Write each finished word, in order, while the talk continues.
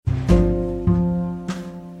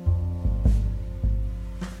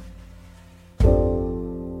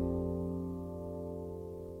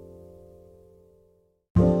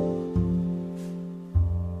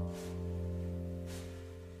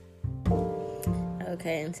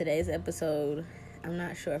Okay, in today's episode, I'm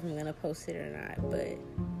not sure if I'm going to post it or not, but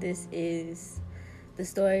this is the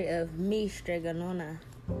story of me, Strega Nona.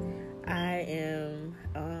 I am,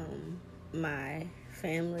 my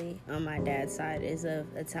family on my dad's side is of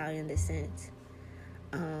Italian descent.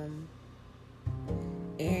 And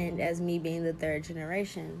as me being the third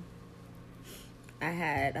generation, I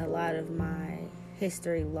had a lot of my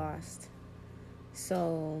history lost.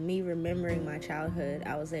 So me remembering my childhood,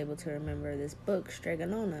 I was able to remember this book, Strega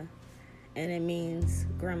Nona, and it means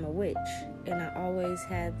Grandma Witch. And I always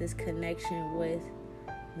had this connection with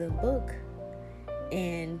the book.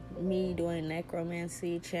 And me doing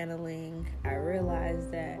necromancy, channeling, I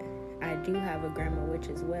realized that I do have a Grandma Witch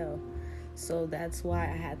as well. So that's why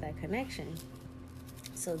I had that connection.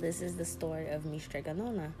 So this is the story of me, Strega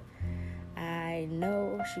Nona. I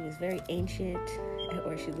know she was very ancient,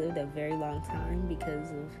 or she lived a very long time because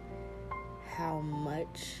of how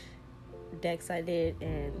much decks I did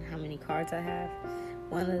and how many cards I have.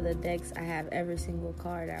 One of the decks, I have every single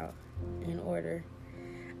card out in order.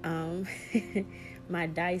 My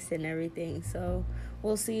dice and everything. So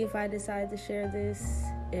we'll see if I decide to share this.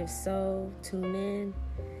 If so, tune in.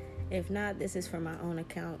 If not, this is for my own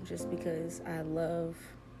account, just because I love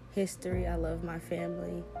history, I love my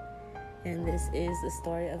family, and this is the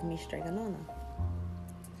story of me, Strega Nona.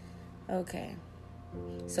 Okay,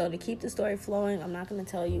 so to keep the story flowing, I'm not going to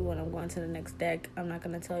tell you when I'm going to the next deck. I'm not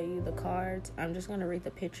going to tell you the cards. I'm just going to read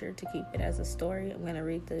the picture to keep it as a story. I'm going to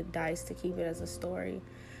read the dice to keep it as a story.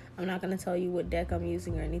 I'm not going to tell you what deck I'm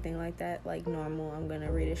using or anything like that, like normal. I'm going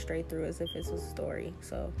to read it straight through as if it's a story.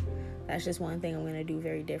 So that's just one thing I'm going to do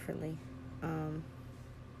very differently.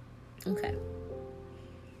 Okay.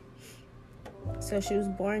 So she was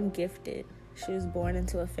born gifted. She was born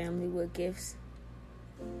into a family with gifts.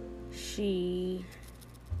 She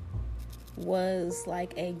was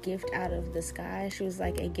like a gift out of the sky. She was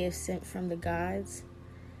like a gift sent from the gods.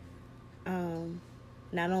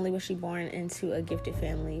 Not only was she born into a gifted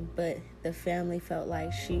family, but the family felt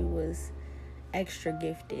like she was extra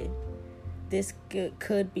gifted. This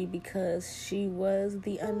could be because she was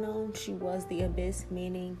the unknown. She was the abyss,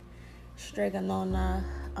 meaning Strega Nona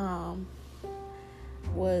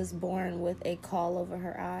was born with a caul over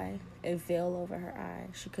her eye, a veil over her eye.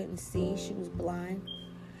 She couldn't see. She was blind.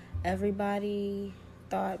 Everybody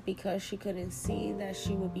thought because she couldn't see that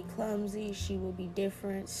she would be clumsy, she would be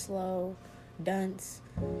different, slow, dunce.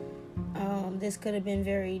 This could have been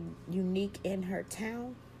very unique in her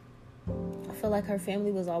town. I feel like her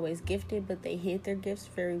family was always gifted, but they hid their gifts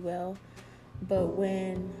very well. But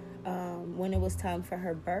when it was time for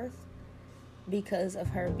her birth, because of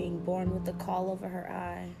her being born with the caul over her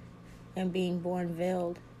eye and being born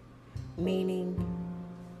veiled, meaning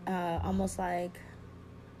almost like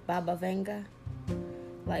Baba Vanga,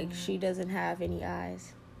 like she doesn't have any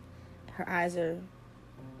eyes. Her eyes are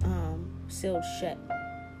sealed shut.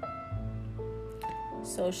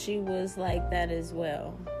 So she was like that as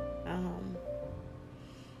well.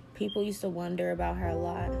 People used to wonder about her a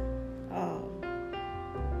lot.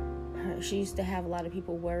 She used to have a lot of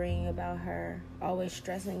people worrying about her, always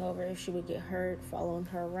stressing over if she would get hurt, following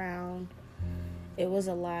her around. It was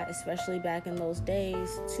a lot, especially back in those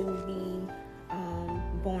days, to be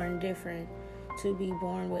born different, to be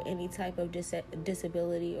born with any type of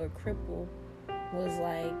disability or cripple was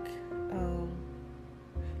like,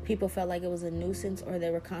 people felt like it was a nuisance, or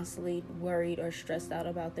they were constantly worried or stressed out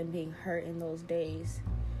about them being hurt in those days.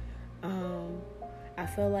 I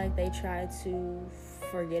feel like they tried to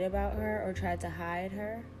forget about her or tried to hide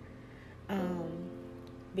her,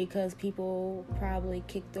 because people probably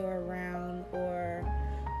kicked her around or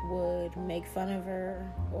would make fun of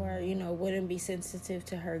her, or wouldn't be sensitive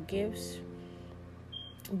to her gifts.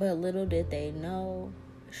 But little did they know,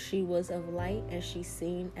 she was of light and she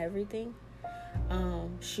seen everything.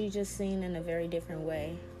 She just seen in a very different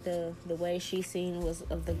way. The way she seen was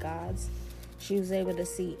of the gods. She was able to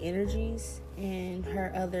see energies, and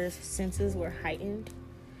her other senses were heightened.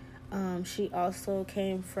 She also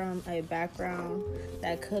came from a background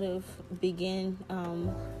that could have begun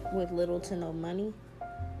with little to no money.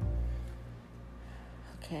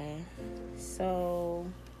 Okay, so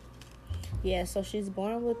she's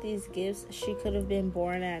born with these gifts. She could have been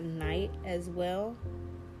born at night as well.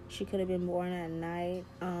 She could have been born at night.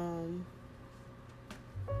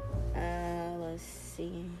 Let's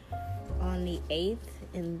see. On the 8th,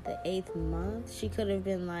 in the 8th month, she could have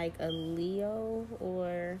been like a Leo,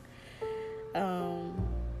 or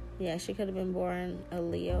she could have been born a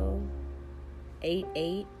Leo.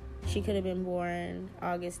 8/8. She could have been born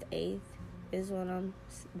August 8th is what I'm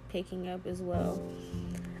picking up as well.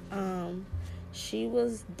 She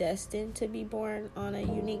was destined to be born on a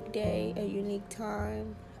unique day, a unique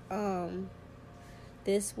time.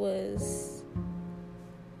 This was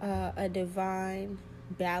a divine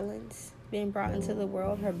balance being brought into the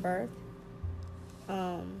world, her birth.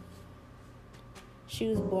 She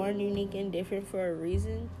was born unique and different for a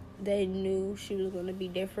reason. They knew she was going to be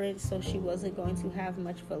different, so she wasn't going to have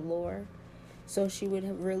much velour. So she would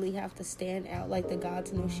really have to stand out. Like the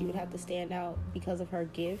gods knew she would have to stand out because of her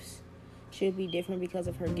gifts. She would be different because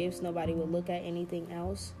of her gifts. Nobody would look at anything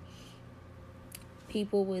else.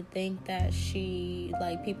 People would think that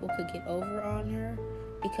people could get over on her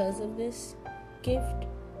because of this gift.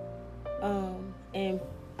 And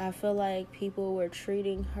I feel like people were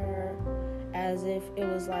treating her as if it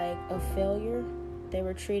was like a failure. They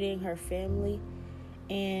were treating her family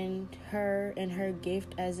and her and her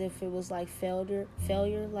gift as if it was like failure,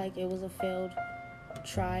 like it was a failed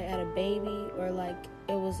try at a baby, or like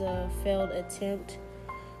it was a failed attempt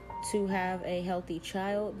to have a healthy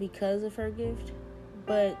child because of her gift.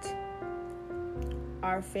 But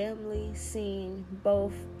our family seen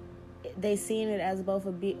it as both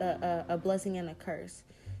a blessing and a curse.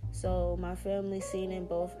 So my family seen it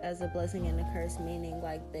both as a blessing and a curse, meaning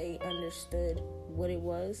like they understood what it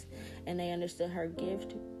was, and they understood her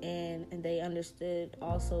gift, and they understood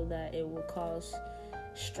also that it would cause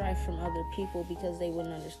strife from other people because they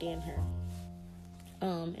wouldn't understand her.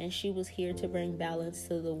 And she was here to bring balance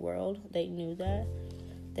to the world. They knew that.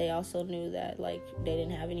 They also knew that like they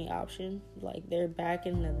didn't have any option. Like they're back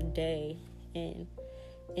in the day in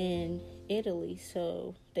Italy,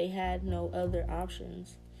 so they had no other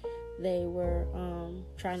options. They were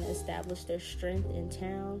trying to establish their strength in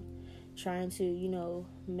town, trying to,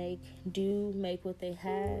 make what they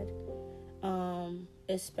had,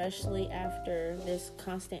 especially after this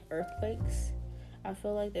constant earthquakes. I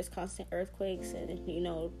feel like there's constant earthquakes and,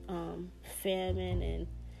 famine and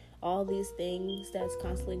all these things that's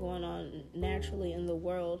constantly going on naturally in the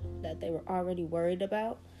world that they were already worried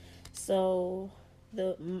about. So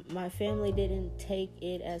my family didn't take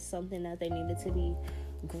it as something that they needed to be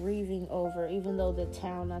grieving over, even though the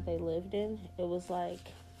town that they lived in, it was like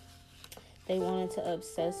they wanted to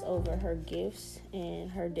obsess over her gifts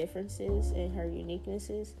and her differences and her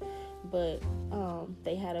uniquenesses, but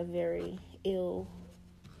they had a very ill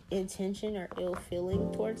intention or ill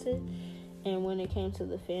feeling towards it. And when it came to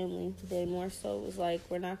the family, they more so was like,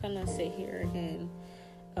 we're not gonna sit here and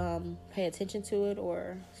pay attention to it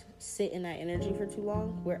or sit in that energy for too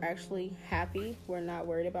long. We're actually happy. We're not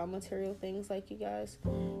worried about material things like you guys.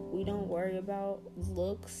 We don't worry about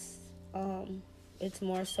looks. It's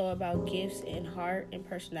more so about gifts and heart and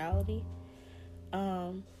personality.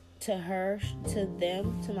 To her, to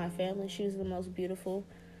them, to my family, she was the most beautiful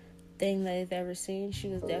thing that they've ever seen. She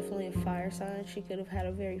was definitely a fire sign. She could have had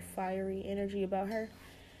a very fiery energy about her.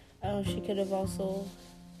 She could have also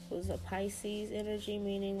was a Pisces energy,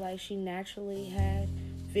 meaning like she naturally had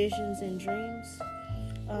visions and dreams.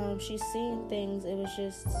 She's seen things. It was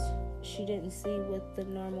just she didn't see what the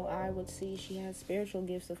normal eye would see. She had spiritual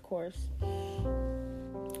gifts, of course.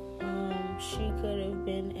 She could have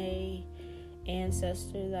been a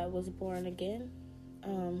ancestor that was born again.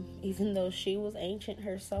 Even though she was ancient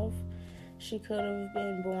herself, she could have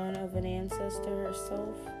been born of an ancestor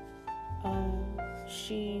herself.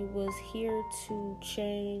 She was here to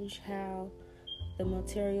change how the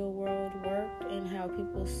material world worked and how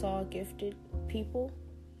people saw gifted people.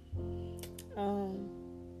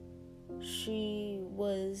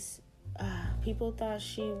 People thought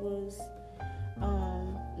she was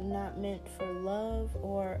not meant for love,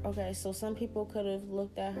 so some people could have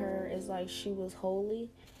looked at her as like she was holy,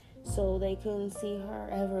 so they couldn't see her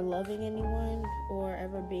ever loving anyone or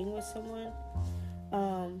ever being with someone.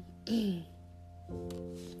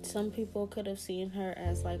 Some people could have seen her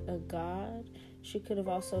as like a god. She could have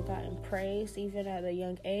also gotten praised even at a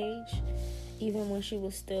young age, even when she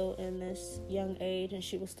was still in this young age and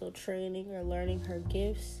she was still training or learning her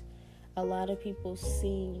gifts. A lot of people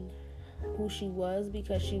seen who she was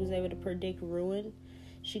because she was able to predict ruin.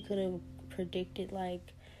 She could have predicted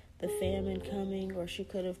like the famine coming, or she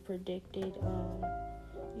could have predicted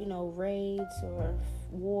raids or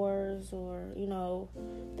wars, or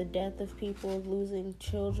the death of people, losing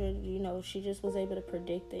children. She just was able to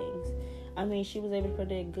predict things. I mean, she was able to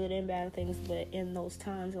predict good and bad things, but in those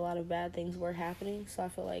times a lot of bad things were happening, so I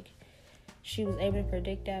feel like she was able to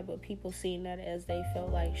predict that, but people seen that as they felt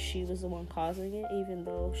like she was the one causing it, even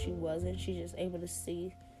though she wasn't. She's just able to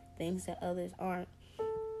see things that others aren't.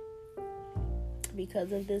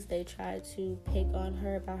 Because of this, they tried to pick on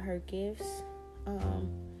her about her gifts,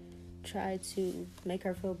 tried to make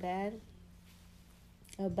her feel bad.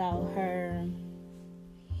 about her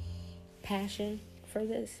passion for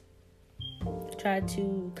this. Tried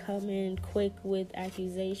to come in quick with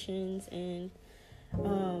accusations, and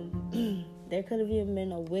there could have even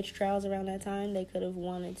been a witch trials around that time. They could have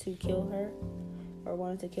wanted to kill her, or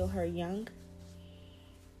wanted to kill her young.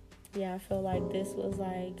 Yeah, I feel like this was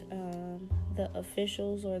like the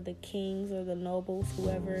officials or the kings or the nobles,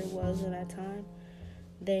 whoever it was in that time.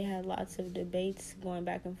 They had lots of debates going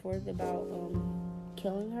back and forth about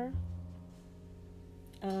killing her.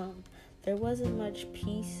 There wasn't much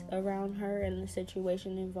peace around her and the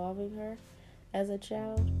situation involving her as a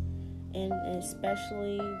child. And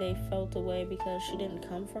especially they felt away because she didn't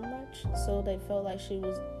come from much. So they felt like she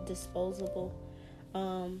was disposable.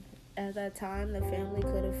 At that time, the family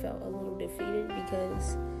could have felt a little defeated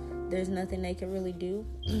because there's nothing they could really do.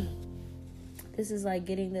 This is like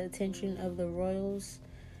getting the attention of the royals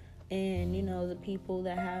and, you know, the people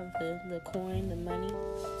that have the coin, the money.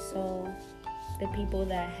 So the people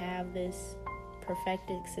that have this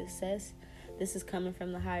perfected success, this is coming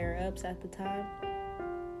from the higher ups at the time.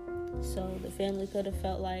 So the family could have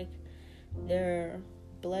felt like their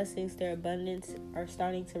blessings, their abundance are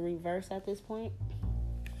starting to reverse at this point,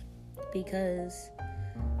 because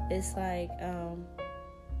it's like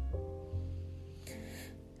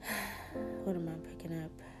what am I picking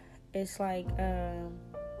up? It's like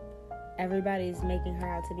everybody's making her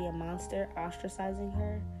out to be a monster, ostracizing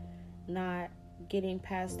her, not getting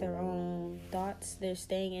past their own thoughts. They're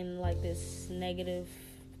staying in like this negative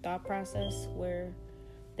thought process where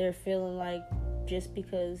they're feeling like just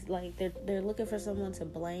because like they're looking for someone to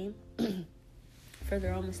blame for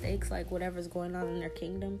their own mistakes, like whatever's going on in their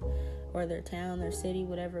kingdom or their town, their city,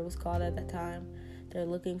 whatever it was called at that time. They're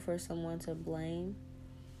looking for someone to blame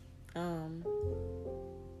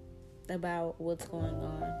about what's going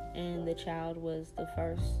on. And the child was the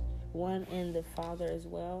first one, and the father as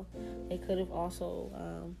well. They could have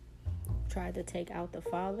also tried to take out the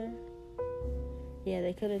father. Yeah,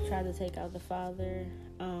 they could have tried to take out the father.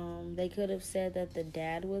 They could have said that the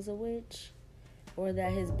dad was a witch, or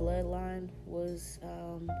that his bloodline was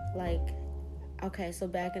okay, so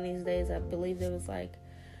back in these days, I believe there was like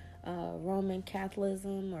Roman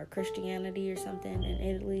Catholicism or Christianity or something in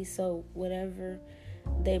Italy. So whatever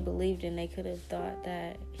they believed in, they could have thought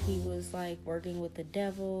that he was like working with the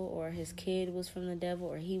devil, or his kid was from the devil,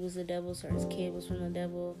 or he was the devil, so his kid was from the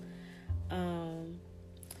devil.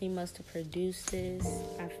 He must have produced this.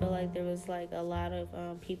 I feel like there was like a lot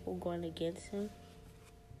of people going against him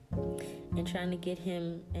and trying to get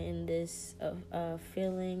him in this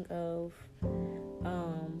feeling of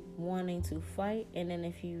wanting to fight. And then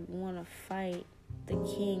if you want to fight the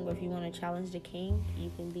king, or if you want to challenge the king, you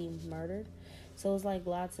can be murdered. So it's like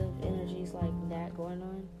lots of energies like that going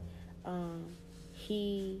on.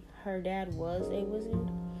 Her dad was a wizard,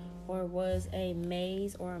 or was a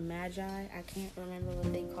mage or a magi. I can't remember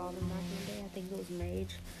what they called him back in the day. I think it was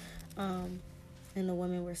mage. And the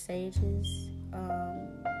women were sages.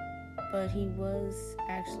 But he was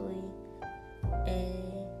actually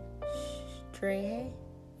a Strega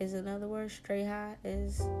is another word. Strega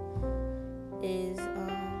is a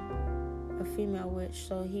female witch.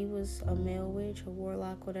 So he was a male witch, a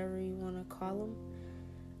warlock, whatever you want to call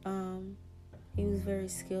him. He was very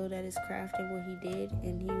skilled at his craft and what he did,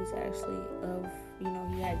 and he was actually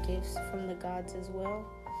he had gifts from the gods as well.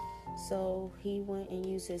 So he went and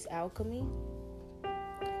used his alchemy.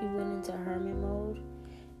 He went into hermit mode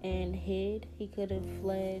and hid. He could have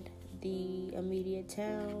fled the immediate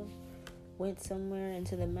town, went somewhere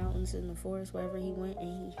into the mountains, in the forest, wherever he went,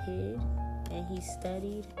 and he hid, and he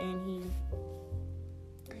studied, and he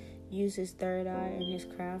used his third eye and his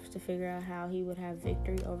craft to figure out how he would have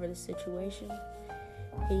victory over the situation.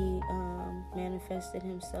 He manifested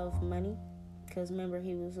himself money, because remember,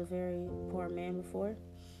 he was a very poor man before.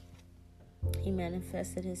 He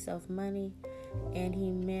manifested himself money,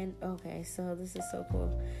 and okay, so this is so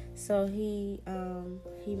cool. So he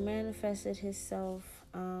manifested himself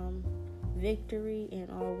victory in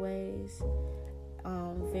all ways.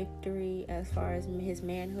 Victory as far as his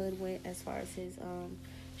manhood went, as far as his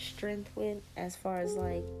strength went, as far as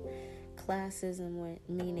like classism went,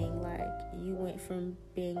 meaning like you went from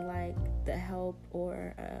being like the help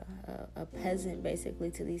or a peasant basically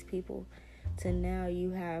to these people, to now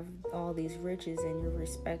you have all these riches and you're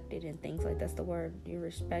respected and things like that's the word, you're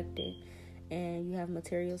respected, and you have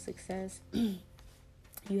material success.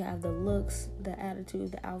 You have the looks, the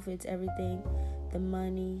attitude, the outfits, everything, the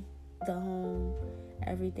money, the home,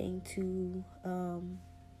 everything to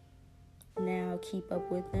now keep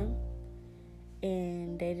up with them.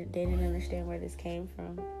 And they didn't understand where this came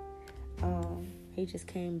from. He just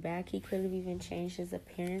came back. He could have even changed his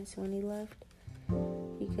appearance when he left.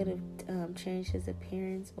 He could have changed his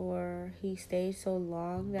appearance, or he stayed so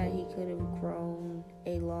long that he could have grown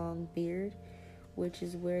a long beard, which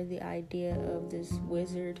is where the idea of this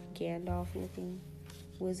wizard, Gandalf-looking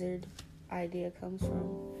wizard idea comes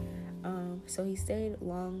from. So he stayed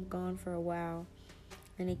long gone for a while,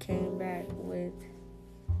 and he came back with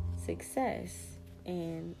success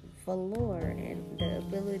and valor and the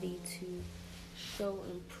ability to show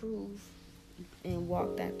and prove and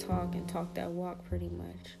walk that talk and talk that walk pretty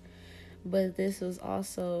much. But this was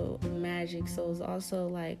also magic, so it was also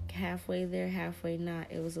like halfway there, halfway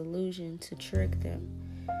not. It was illusion to trick them,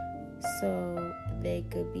 so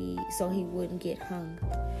he wouldn't get hung.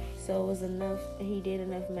 So it was enough, he did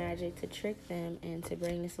enough magic to trick them and to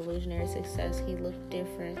bring this illusionary success. He looked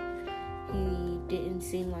different. He didn't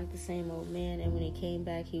seem like the same old man, and when he came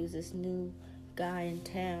back, he was this new guy in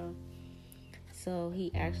town. So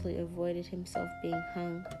he actually avoided himself being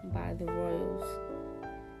hung by the royals.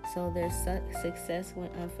 So their success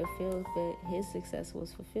went unfulfilled, but his success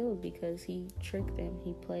was fulfilled because he tricked them,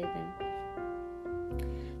 he played them.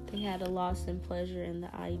 They had a loss in pleasure in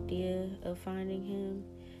the idea of finding him.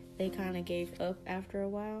 They kind of gave up after a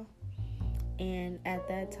while. And at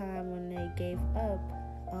that time when they gave up,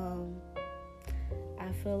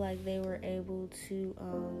 I feel like they were able to,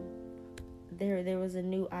 there was a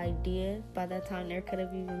new idea. By that time, there could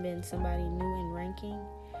have even been somebody new in ranking,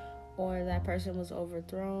 or that person was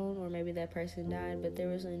overthrown, or maybe that person died, but there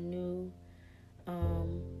was a new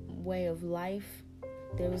way of life.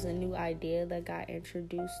 There was a new idea that got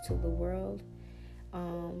introduced to the world.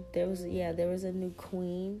 There was a new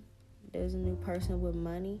queen. There was a new person with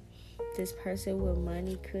money. This person with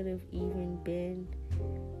money could have even been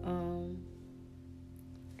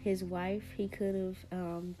his wife. He could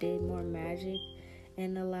have did more magic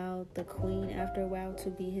and allowed the queen after a while to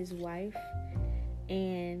be his wife.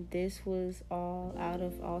 And this was all out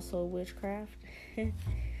of also witchcraft.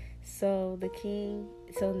 So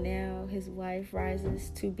now his wife rises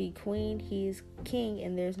to be queen. He is king,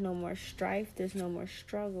 and there's no more strife. There's no more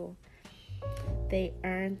struggle. They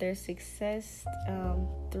earned their success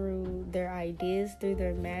through their ideas, through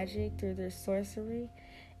their magic, through their sorcery,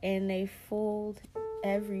 and they fooled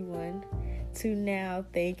everyone to now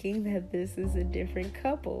thinking that this is a different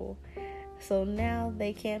couple. So now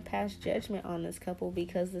they can't pass judgment on this couple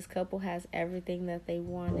because this couple has everything that they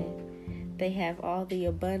wanted. They have all the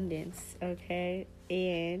abundance, okay?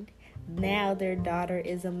 And now their daughter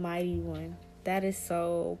is a mighty one. That is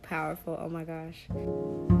so powerful. Oh my gosh.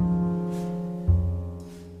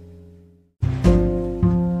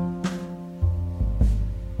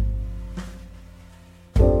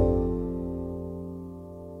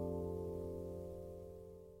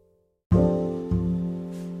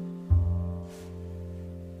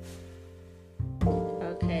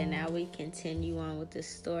 Okay, now we continue on with the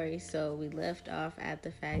story. So we left off at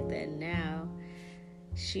the fact that now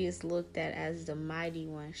she is looked at as the mighty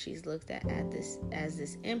one. She's looked at as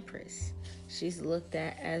this empress. She's looked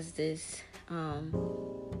at as this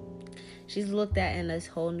she's looked at in this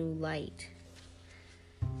whole new light.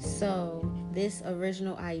 So this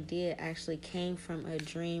original idea actually came from a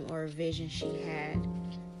dream or a vision she had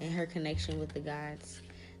in her connection with the gods.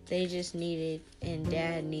 They just needed, and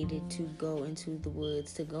Dad needed to go into the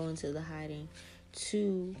woods, to go into the hiding,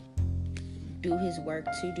 to do his work,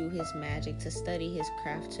 to do his magic, to study his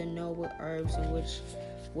craft, to know what herbs and which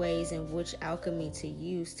ways and which alchemy to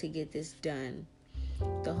use to get this done.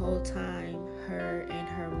 The whole time, her and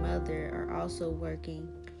her mother are also working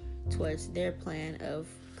towards their plan of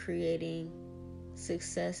creating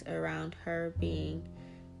success around her being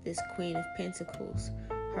this Queen of Pentacles,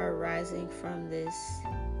 her rising from this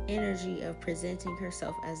energy of presenting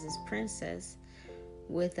herself as this princess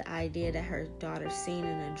with the idea that her daughter seen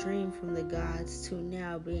in a dream from the gods, to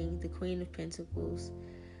now being the Queen of Pentacles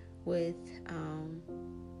with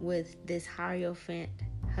this Hierophant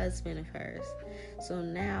husband of hers. So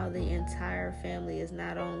now the entire family is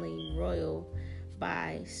not only royal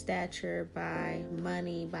by stature, by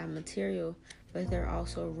money, by material, but they're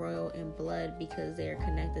also royal in blood because they are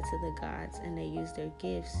connected to the gods, and they use their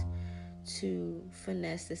gifts to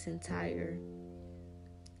finesse this entire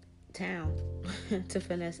town, to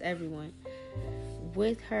finesse everyone.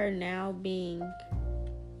 With her now being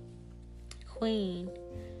queen,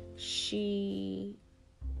 she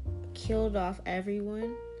killed off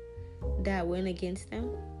everyone that went against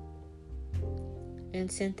them and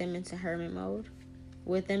sent them into hermit mode.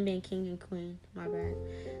 With them being king and queen, my bad,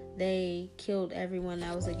 they killed everyone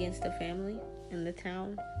that was against the family in the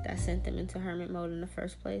town that sent them into hermit mode in the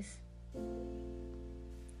first place.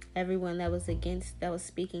 everyone that was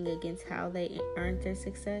speaking against how they earned their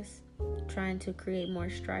success, trying to create more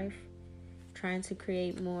strife, trying to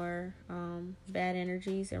create more bad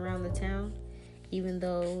energies around the town. Even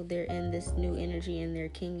though they're in this new energy and they're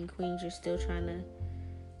king and queens, you're still trying to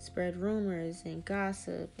spread rumors and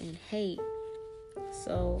gossip and hate.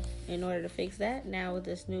 So in order to fix that, now with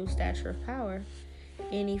this new stature of power,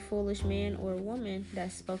 any foolish man or woman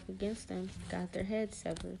that spoke against them got their heads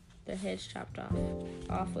severed, their heads chopped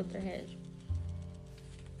off with their head.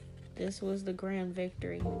 This was the grand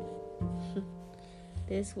victory.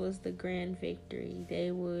 This was the grand victory.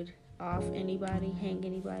 They would off anybody, hang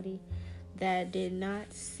anybody that did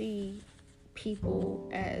not see people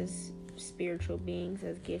as spiritual beings,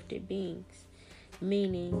 as gifted beings.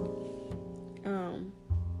 Meaning,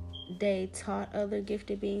 they taught other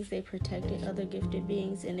gifted beings, they protected other gifted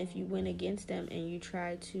beings, and if you went against them and you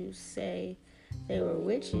tried to say they were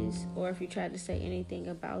witches, or if you tried to say anything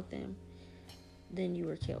about them, then you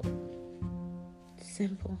were killed.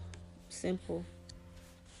 Simple.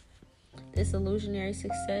 This illusionary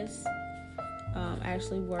success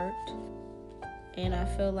actually worked, and I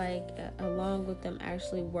feel like along with them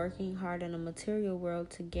actually working hard in the material world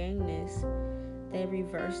to gain this, they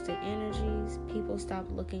reversed the energies. People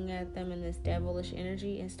stopped looking at them in this devilish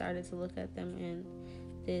energy and started to look at them in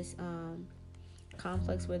this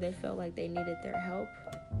complex where they felt like they needed their help.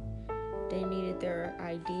 They needed their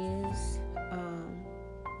ideas.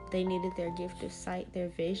 They needed their gift of sight, their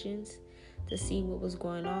visions, to see what was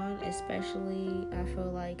going on. Especially, I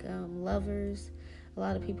feel like lovers. A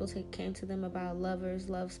lot of people came to them about lovers,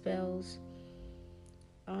 love spells.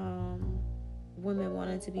 Women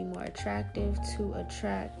wanted to be more attractive to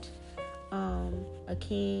attract a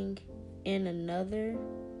king in another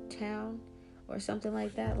town or something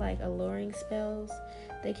like that, like alluring spells.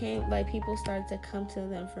 People started to come to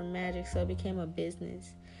them for magic, so it became a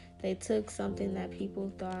business. They took something that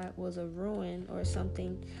people thought was a ruin or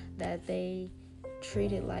something that they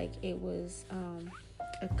treated like it was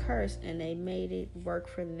a curse, and they made it work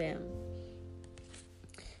for them.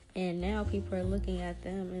 And now people are looking at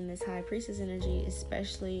them in this high priestess energy,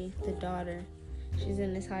 especially the daughter. She's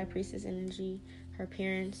in this high priestess energy. Her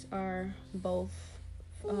parents are both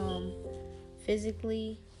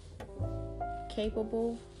physically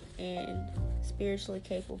capable and spiritually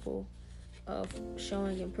capable of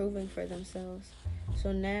showing and proving for themselves.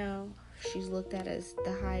 So now she's looked at as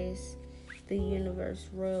the highest, the universe,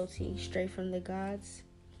 royalty, straight from the gods.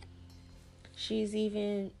 She's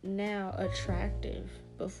even now attractive.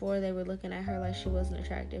 Before they were looking at her like she wasn't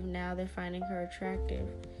attractive. Now they're finding her attractive.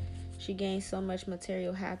 She gained so much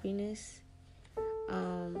material happiness.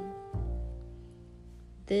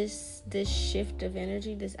 This shift of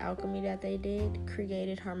energy, this alchemy that they did,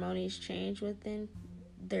 created harmonious change within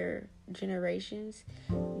their generations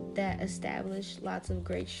that established lots of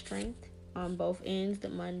great strength on both ends, the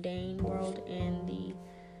mundane world and the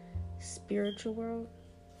spiritual world.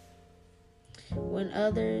 When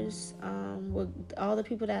others, all the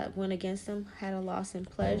people that went against them had a loss in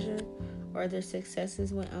pleasure, or their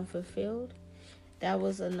successes went unfulfilled, that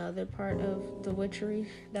was another part of the witchery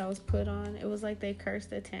that was put on. It was like they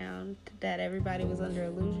cursed the town that everybody was under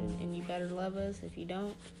illusion, and you better love us. If you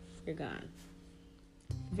don't, you're gone.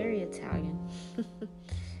 Very Italian.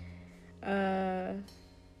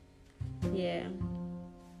 Yeah.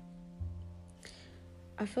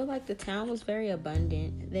 I feel like the town was very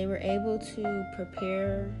abundant. They were able to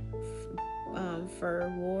prepare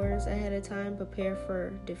for wars ahead of time, prepare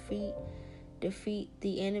for defeat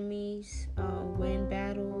the enemies, win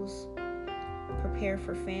battles, prepare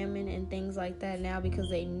for famine and things like that now, because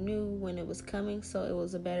they knew when it was coming, so it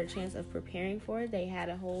was a better chance of preparing for it. They had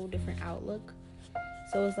a whole different outlook.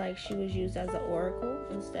 So it's like she was used as an oracle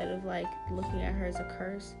instead of like looking at her as a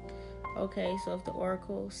curse. Okay, so if the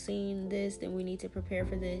oracle seen this, then we need to prepare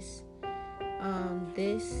for this.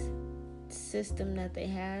 This system that they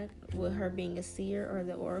had with her being a seer or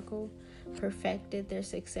the oracle perfected their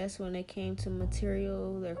success when it came to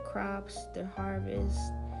material, their crops, their harvest,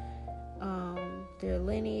 their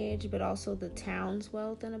lineage, but also the town's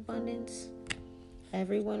wealth and abundance.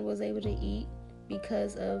 Everyone was able to eat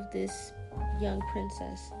because of this young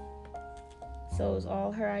princess. So it was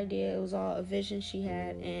all her idea. It was all a vision she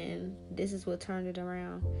had, and this is what turned it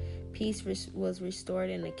around. Peace was restored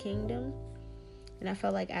in the kingdom. And I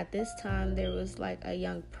felt like at this time there was like a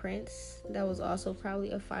young prince that was also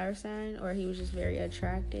probably a fire sign, or he was just very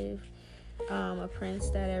attractive. A prince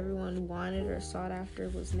that everyone wanted or sought after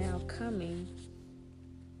was now coming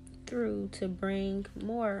through to bring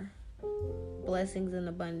more blessings and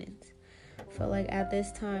abundance. I felt like at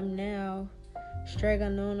this time now, Strega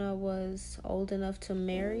Nona was old enough to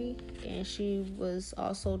marry, and she was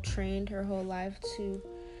also trained her whole life to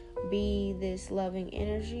be this loving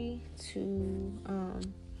energy, to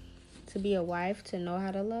be a wife, to know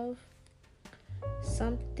how to love.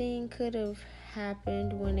 Something could have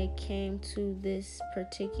happened when it came to this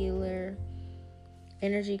particular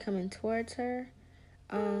energy coming towards her.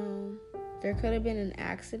 There could have been an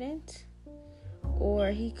accident, or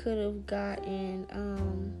he could have gotten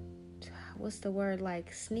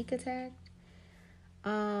sneak attacked.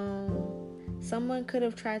 Someone could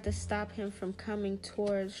have tried to stop him from coming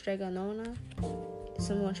towards Strega Nona.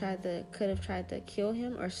 Someone could have tried to kill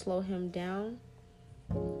him or slow him down,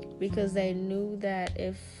 because they knew that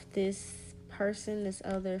if this person, this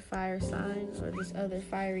other fire sign, or this other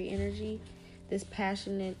fiery energy, this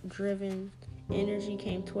passionate, driven energy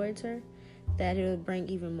came towards her, that it would bring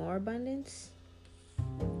even more abundance.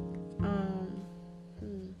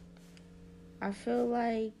 I feel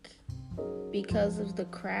like because of the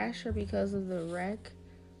crash or because of the wreck,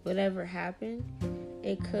 whatever happened,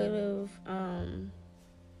 it could have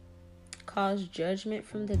caused judgment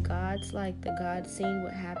from the gods, like the gods seeing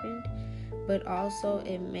what happened, but also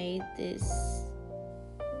it made this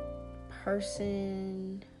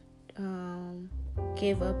person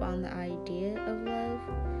give up on the idea of love,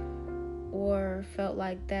 or felt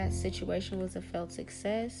like that situation was a failed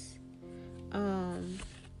success.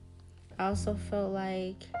 I also felt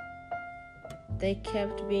like they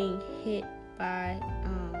kept being hit by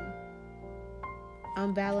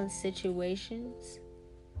unbalanced situations.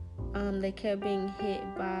 They kept being hit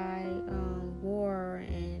by war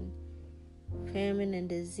and famine and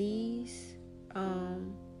disease.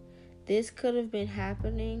 This could have been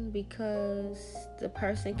happening because the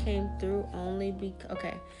person came through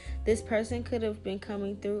this person could have been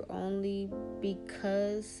coming through only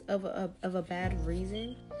because of a bad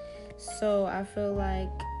reason. So I feel like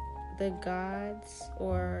the gods,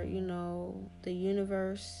 or the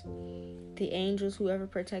universe, the angels, whoever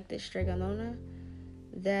protected Strega Nona,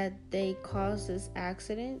 that they caused this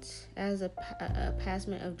accident as a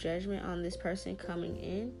passment of judgment on this person coming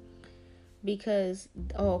in. Because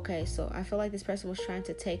so I feel like this person was trying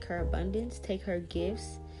to take her abundance, take her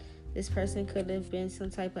gifts. This person could have been some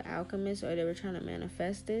type of alchemist, or they were trying to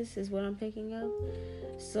manifest this, is what I'm picking up.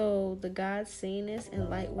 So the gods seen this, and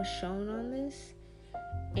light was shown on this,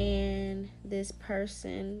 and this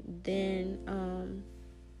person then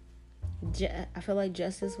I feel like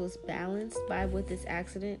justice was balanced by what this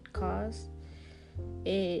accident caused.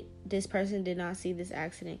 This person did not see this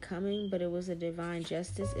accident coming, but it was a divine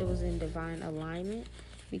justice. It was in divine alignment,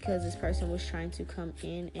 because this person was trying to come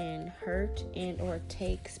in and hurt and or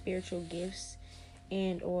take spiritual gifts,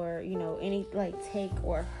 and or take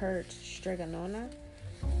or hurt Strega Nona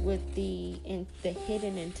with the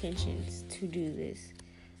hidden intentions to do this.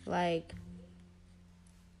 Like,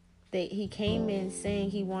 he came in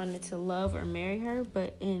saying he wanted to love or marry her,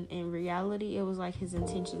 but in reality, it was like his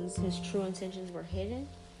true intentions were hidden.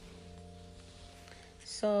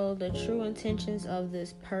 So the true intentions of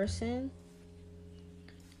this person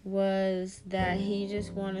was that he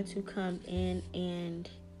just wanted to come in and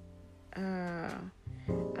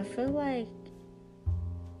I feel like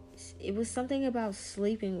it was something about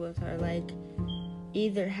sleeping with her, like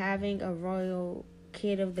either having a royal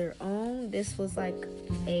kid of their own. This was like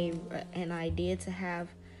an idea to have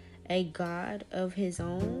a god of his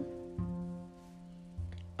own.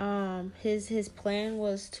 His plan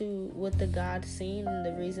was to, with the god seen, and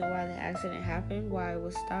the reason why the accident happened, why it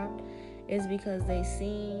was stopped, is because they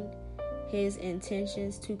seen his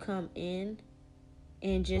intentions to come in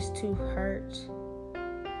and just to hurt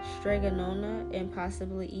Strega Nona and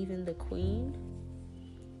possibly even the queen.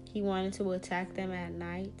 He wanted to attack them at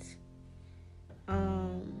night.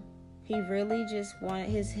 He really just wanted,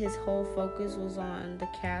 his whole focus was on the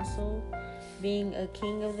castle, being a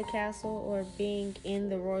king of the castle, or being in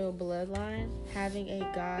the royal bloodline, having a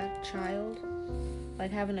god child,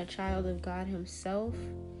 like having a child of God himself.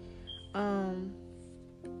 I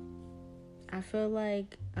feel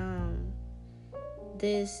like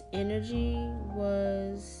this energy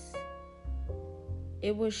was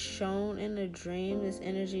shown in a dream, this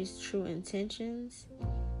energy's true intentions.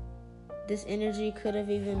 This energy could have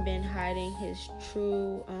even been hiding his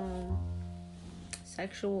true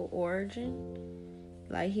sexual origin.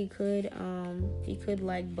 Like he could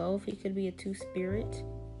like both. He could be a two-spirit.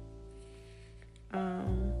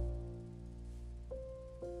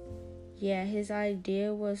 His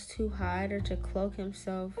idea was to hide or to cloak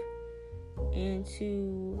himself and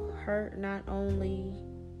to hurt not only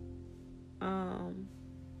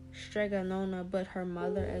Strega Nona but her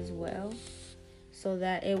mother as well. so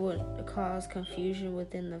that it would cause confusion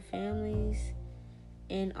within the families,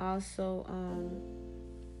 and also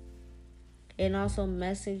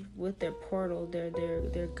messing with their portal,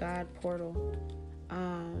 their God portal.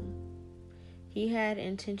 He had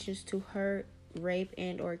intentions to hurt, rape,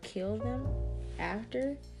 and or kill them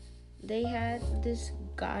after they had this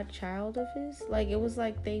God child of his. Like, it was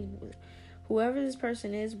like whoever this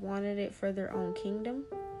person is wanted it for their own kingdom.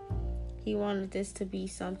 He wanted this to be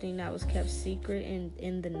something that was kept secret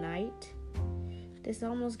in the night. This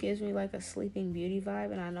almost gives me like a Sleeping Beauty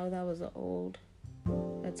vibe, and I know that was an old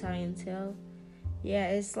Italian tale. Yeah,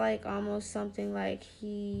 it's like almost something like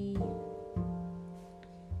he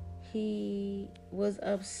was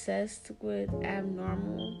obsessed with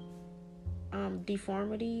abnormal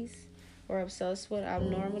deformities, or obsessed with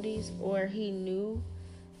abnormalities, or he knew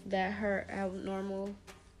that her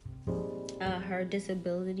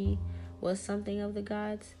disability was something of the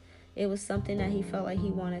gods. It was something that he felt like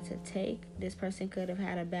he wanted to take. This person could have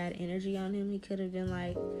had a bad energy on him. He could have been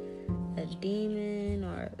like a demon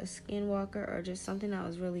or a skinwalker, or just something that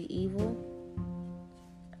was really evil.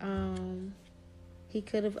 He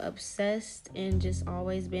could have obsessed and just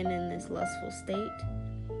always been in this lustful state.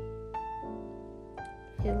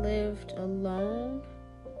 He lived alone.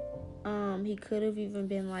 He could have even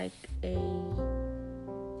been like an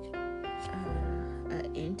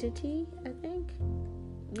entity, I think.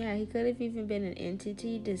 Yeah, he could have even been an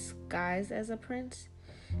entity disguised as a prince.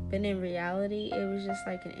 But in reality, it was just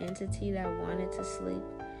like an entity that wanted to sleep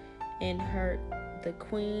and hurt the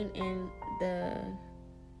queen and the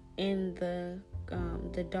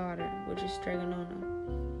daughter, which is Strega Nona.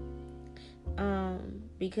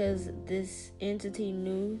 Because this entity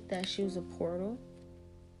knew that she was a portal,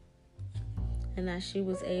 and that she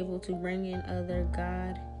was able to bring in other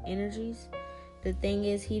God energies. The thing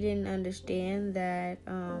is, he didn't understand that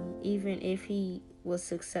even if he was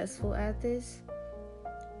successful at this,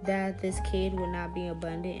 that this kid would not be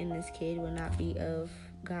abundant and this kid would not be of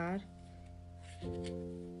God.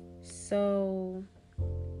 So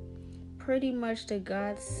pretty much the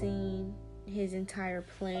God seen his entire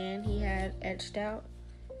plan he had etched out.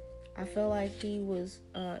 I feel like he was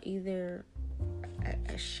either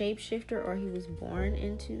a shapeshifter, or he was born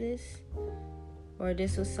into this, or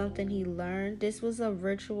this was something he learned. This was a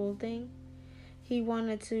ritual thing. He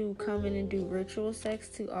wanted to come in and do ritual sex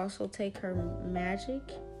to also take her magic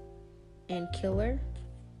and kill her,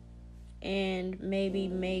 and maybe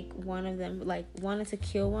make one of them, like, wanted to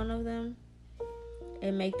kill one of them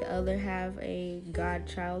and make the other have a God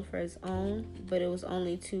child for his own, but it was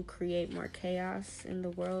only to create more chaos in the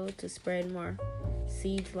world, to spread more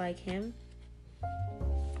seeds like him,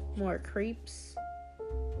 more creeps,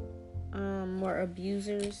 more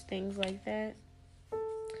abusers, things like that.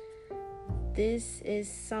 This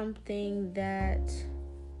is something that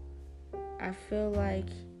I feel like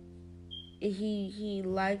he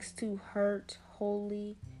likes to hurt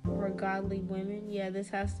holy or godly women. Yeah, this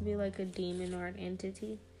has to be like a demon or an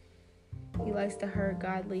entity. He likes to hurt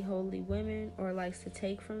godly, holy women, or likes to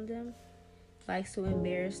take from them, likes to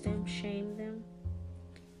embarrass them, shame them,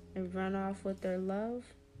 and run off with their love.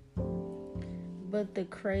 But the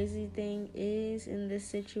crazy thing is, in this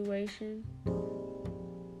situation,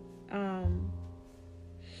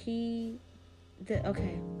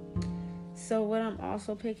 okay. So what I'm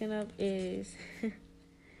also picking up is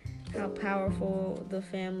how powerful the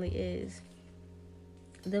family is.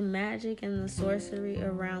 The magic and the sorcery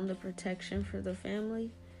around the protection for the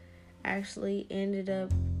family actually ended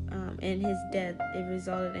up in his death. It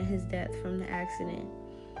resulted in his death from the accident.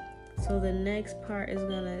 So the next part is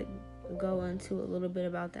going to go into a little bit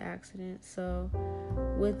about the accident. So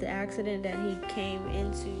with the accident that he came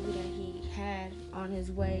into, that he had on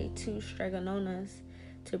his way to Strega Nona's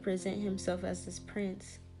to present himself as this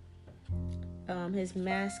prince, his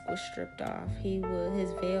mask was stripped off.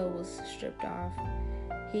 His veil was stripped off.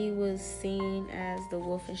 He was seen as the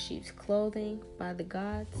wolf in sheep's clothing by the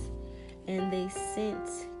gods, and they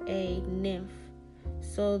sent a nymph.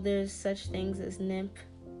 So there's such things as nymph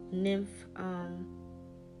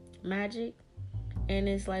magic, and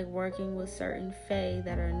it's like working with certain fae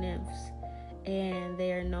that are nymphs, and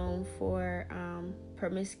they are known for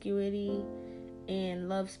promiscuity and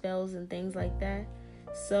love spells and things like that.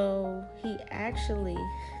 So he actually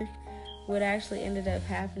what actually ended up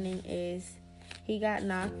happening is he got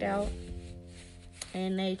knocked out,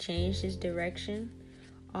 and they changed his direction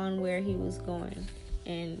on where he was going.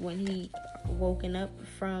 And when he woken up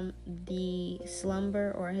from the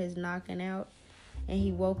slumber or his knocking out, and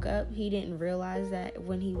he woke up, he didn't realize that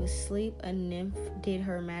when he was asleep, a nymph did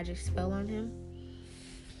her magic spell on him.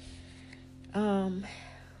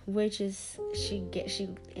 which is she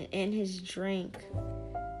in his drink.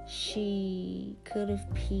 She could have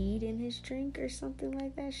peed in his drink or something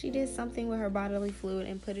like that. She did something with her bodily fluid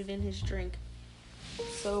and put it in his drink.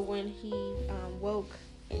 So when he woke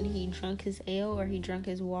and he drank his ale or he drank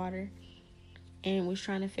his water and was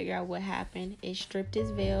trying to figure out what happened, it stripped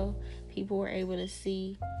his veil. People were able to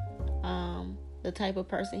see the type of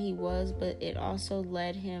person he was, but it also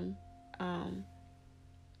led him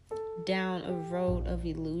down a road of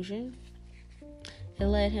illusion. It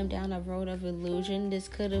led him down a road of illusion. This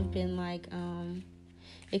could have been like,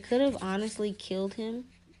 it could have honestly killed him,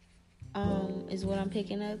 is what I'm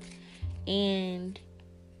picking up. And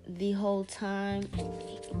the whole time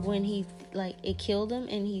when he, like, it killed him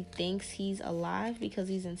and he thinks he's alive because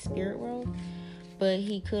he's in spirit world, but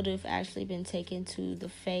he could have actually been taken to the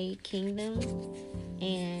Fae kingdom,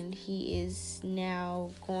 and he is now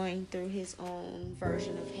going through his own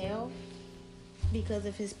version of hell because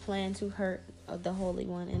of his plan to hurt the Holy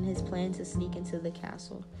One and his plan to sneak into the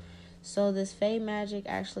castle. So this Fae magic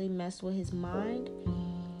actually messed with his mind.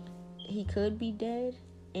 He could be dead,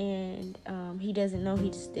 and he doesn't know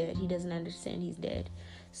he's dead. He doesn't understand he's dead.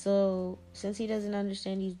 So since he doesn't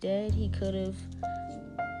understand he's dead, he could have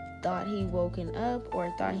thought he woken up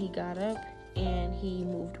or thought he got up and he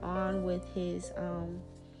moved on with his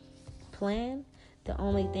plan. The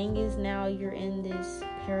only thing is, now you're in this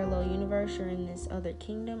parallel universe, you're in this other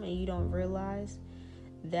kingdom, and you don't realize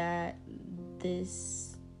that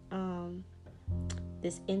this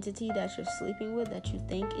entity that you're sleeping with, that you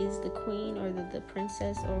think is the queen or the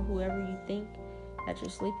princess or whoever you think that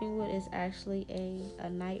you're sleeping with, is actually a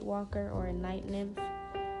night walker or a night nymph,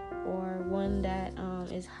 or one that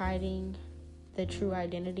is hiding the true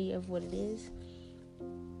identity of what it is.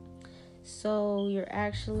 So you're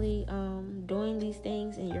actually doing these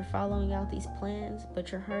things and you're following out these plans,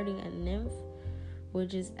 but you're hurting a nymph,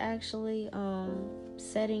 which is actually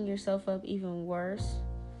setting yourself up even worse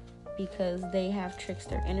because they have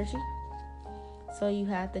trickster energy. So you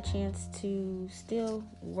had the chance to still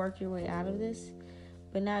work your way out of this,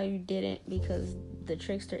 but now you didn't because the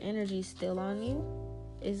trickster energy is still on you,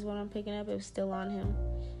 is what I'm picking up. It was still on him.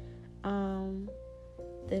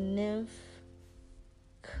 The nymph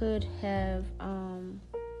could have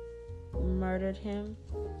murdered him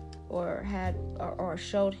or had or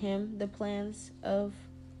showed him the plans of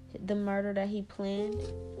the murder that he planned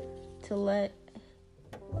to let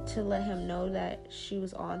him know that she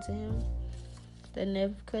was on to him. The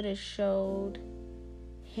nymph could have showed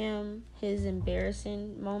him his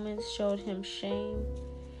embarrassing moments, showed him shame.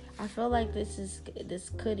 I feel like this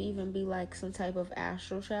could even be like some type of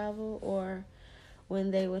astral travel, or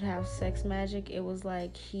when they would have sex magic, it was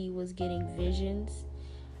like he was getting visions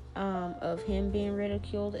of him being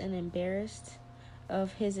ridiculed and embarrassed,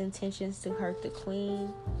 of his intentions to hurt the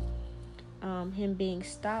queen, him being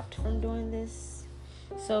stopped from doing this.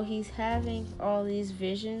 So he's having all these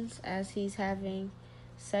visions as he's having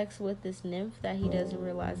sex with this nymph that he doesn't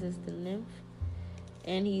realize is the nymph,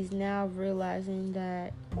 and he's now realizing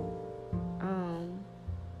that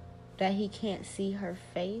that he can't see her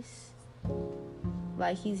face.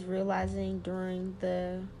 Like, he's realizing during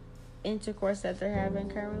the intercourse that they're having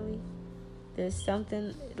currently, there's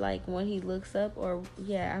something, like, when he looks up, or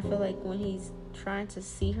I feel like when he's trying to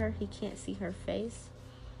see her, he can't see her face.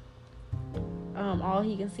 All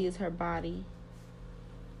he can see is her body.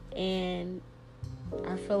 And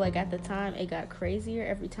I feel like at the time it got crazier.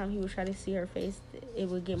 Every time he would try to see her face, it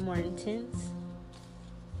would get more intense,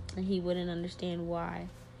 and he wouldn't understand why.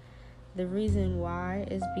 The reason why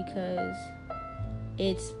is because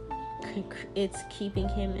it's keeping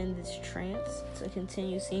him in this trance to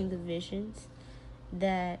continue seeing the visions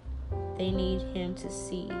that they need him to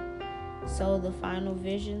see. So the final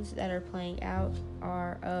visions that are playing out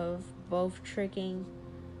are of both tricking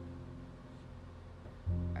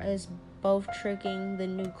the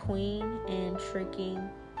new queen and tricking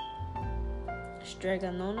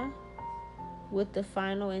Strega Nona, with the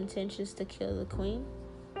final intentions to kill the queen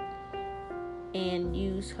and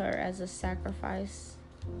use her as a sacrifice,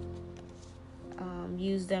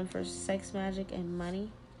 use them for sex magic and money,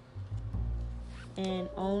 and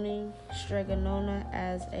owning Strega Nona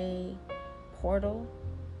as a portal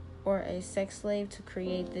or a sex slave to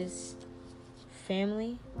create this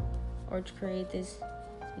family, or to create this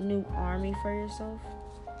new army for yourself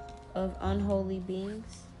of unholy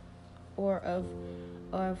beings, or of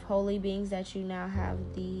holy beings that you now have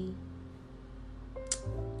the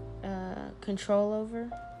control over,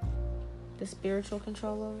 the spiritual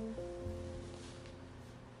control over.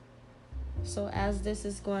 So as this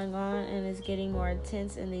is going on and it's getting more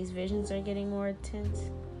intense, and these visions are getting more intense,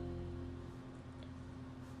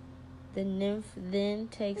 The nymph then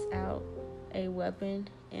takes out a weapon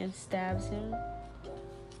and stabs him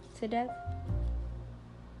to death.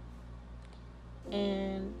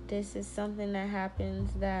 And this is something that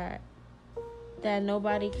happens that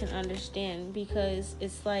nobody can understand, because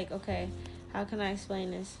it's like, okay, how can I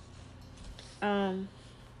explain this? To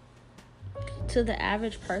the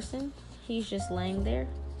average person, he's just laying there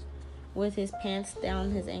with his pants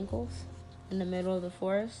down his ankles in the middle of the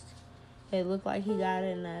forest. It looked like he got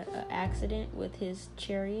in an accident with his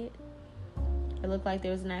chariot. It looked like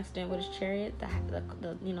there was an accident with his chariot.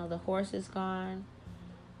 The horse is gone.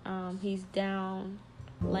 He's down,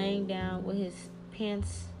 laying down with his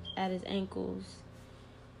pants at his ankles,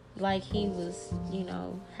 like he was,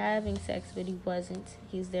 having sex, but he wasn't.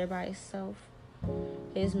 He's there by himself.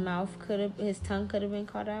 His tongue could have been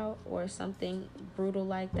cut out, or something brutal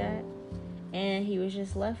like that, and he was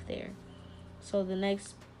just left there. So the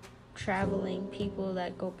next traveling people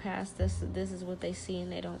that go past this is what they see,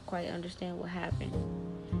 and they don't quite understand what happened.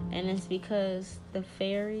 And it's because the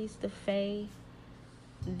fairies, the fae,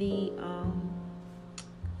 the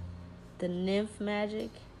nymph magic,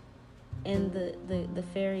 and the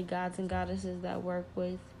fairy gods and goddesses that work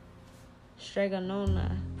with Strega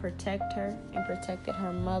Nona protect her and protected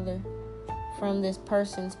her mother from this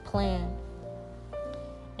person's plan.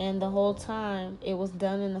 And the whole time it was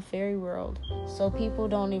done in the fairy world, so people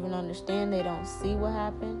don't even understand. They don't see what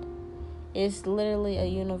happened. It's literally a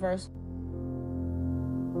universal.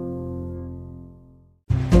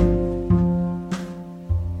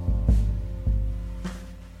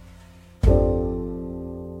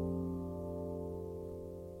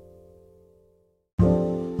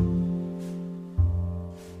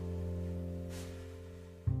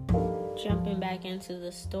 Jumping back into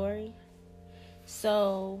the story.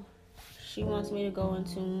 So she wants me to go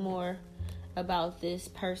into more about this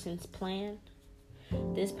person's plan.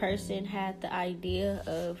 This person had the idea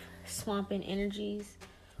of swamping energies,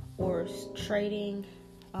 or trading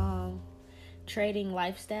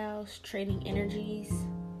lifestyles, trading energies,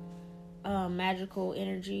 magical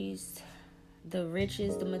energies, the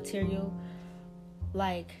riches, the material,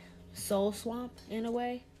 like soul swap in a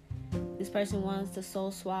way. This person wants to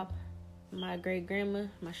soul swap my great grandma,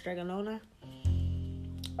 my Strega Nona,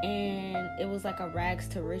 and it was like a rags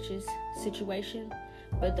to riches situation.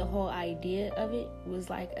 But the whole idea of it was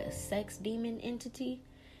like a sex demon entity.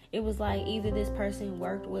 It was like either this person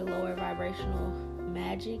worked with lower vibrational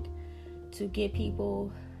magic to get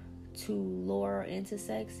people to lure into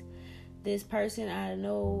sex. This person, I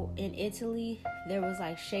know in Italy, there was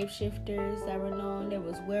like shapeshifters that were known. There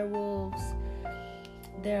was werewolves.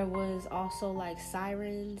 There was also like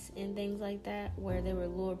sirens and things like that, where they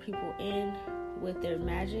would lure people in with their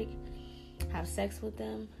magic, have sex with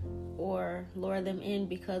them, or lure them in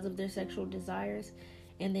because of their sexual desires,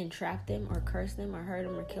 and then trap them or curse them or hurt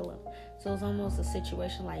them or kill them. So it's almost a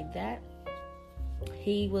situation like that.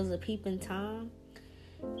 He was a peeping Tom.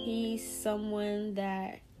 He's someone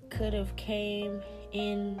that could have came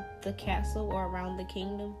in the castle or around the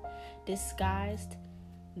kingdom disguised.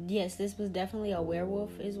 Yes, this was definitely a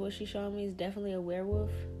werewolf, is what she showed me. It's definitely a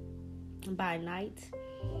werewolf by night.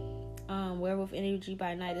 Werewolf energy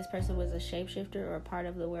by night. This person was a shapeshifter or a part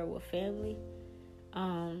of the werewolf family.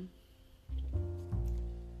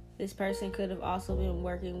 This person could have also been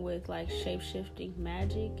working with like shape-shifting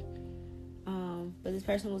magic. But this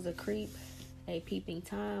person was a creep, a peeping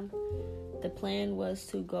Tom. The plan was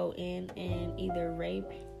to go in and either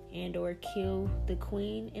rape and or kill the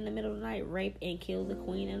queen in the middle of the night. Rape and kill the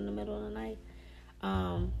queen in the middle of the night.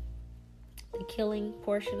 The killing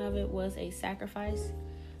portion of it was a sacrifice.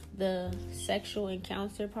 The sexual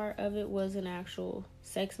encounter part of it was an actual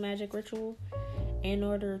sex magic ritual in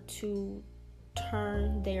order to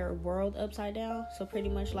turn their world upside down. So pretty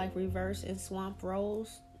much like reverse and swamp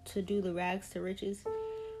roles to do the rags to riches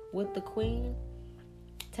with the queen.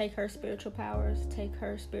 Take her spiritual powers, take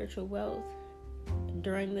her spiritual wealth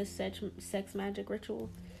during this sex magic ritual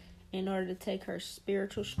in order to take her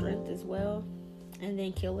spiritual strength as well, and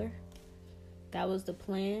then kill her. That was the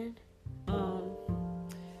plan.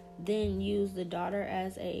 Then use the daughter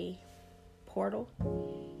as a portal.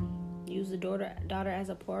 Use the daughter as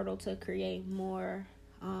a portal to create more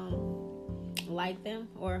like them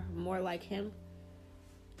or more like him.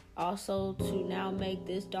 Also to now make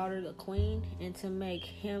this daughter the queen and to make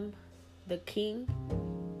him the king,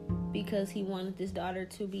 because he wanted this daughter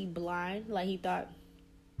to be blind. Like he thought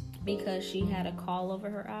because she had a caul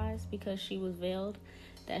over her eyes, because she was veiled,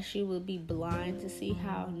 that she would be blind to see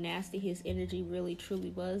how nasty his energy really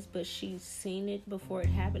truly was, but she's seen it before it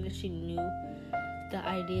happened, and she knew the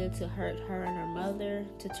idea to hurt her and her mother,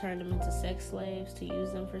 to turn them into sex slaves, to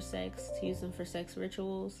use them for sex, to use them for sex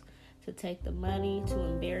rituals, to take the money, to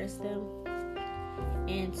embarrass them,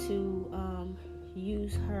 and to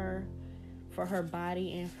use her for her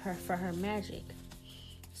body and for her magic.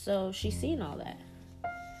 So she's seen all that.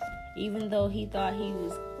 Even though he thought he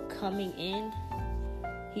was coming in,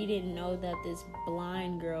 he didn't know that this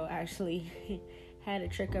blind girl actually had a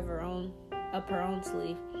trick of her own up her own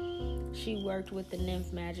sleeve. She worked with the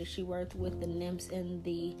nymph magic. She worked with the nymphs and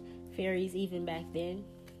the fairies even back then.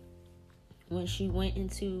 When she went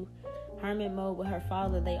into hermit mode with her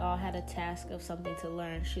father, they all had a task of something to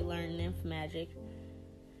learn. She learned nymph magic.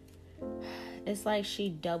 It's like she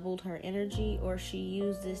doubled her energy, or she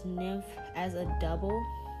used this nymph as a double,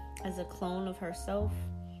 as a clone of herself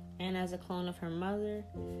and as a clone of her mother.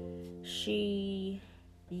 She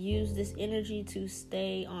used this energy to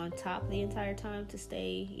stay on top the entire time, to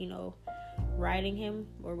stay, riding him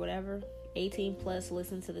or whatever. 18 plus,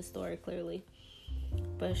 listen to the story clearly.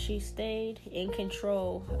 But she stayed in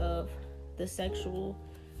control of the sexual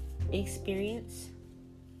experience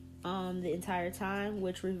the entire time,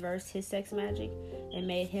 which reversed his sex magic and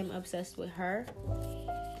made him obsessed with her,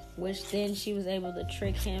 which then she was able to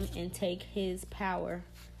trick him and take his power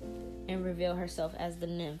and reveal herself as the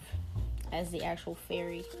nymph, as the actual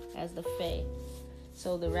fairy, as the fae.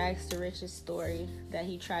 So the rags to riches story that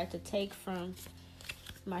he tried to take from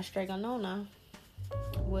my Strega Nona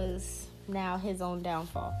was now his own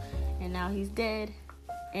downfall. And now he's dead,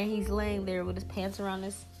 and he's laying there with his pants around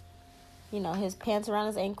his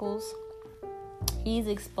ankles. He's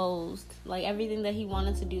exposed. Like, everything that he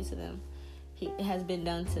wanted to do to them, it has been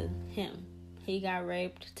done to him. He got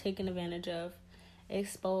raped, taken advantage of,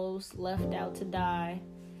 exposed, left out to die,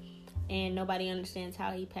 and nobody understands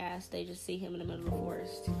how he passed. They just see him in the middle of the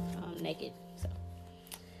forest, naked. So,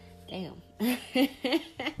 damn.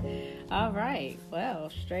 All right. Well,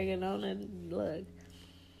 Strega Nona, look.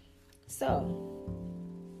 So,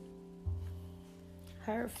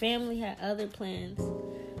 her family had other plans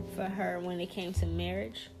for her when it came to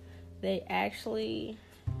marriage. They actually,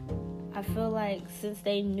 I feel like, since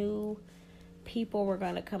they knew people were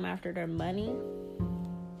going to come after their money,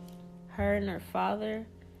 her and her father,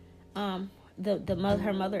 her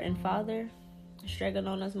mother and father, Strega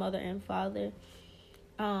Nona's mother and father,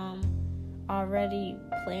 already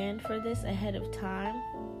planned for this ahead of time.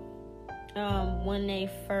 When they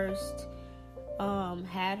first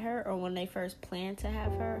had her, or when they first planned to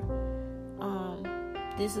have her,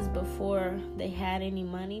 this is before they had any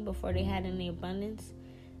money, before they had any abundance.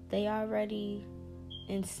 They already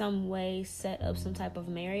in some way set up some type of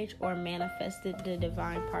marriage, or manifested the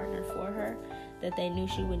divine partner for her that they knew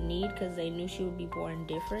she would need, because they knew she would be born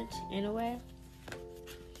different in a way.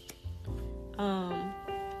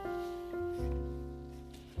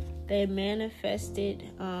 They manifested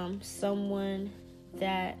someone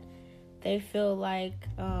that they feel like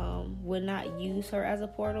would not use her as a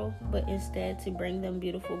portal, but instead to bring them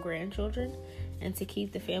beautiful grandchildren and to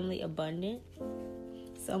keep the family abundant.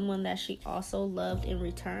 Someone that she also loved in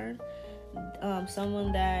return.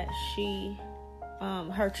 Someone that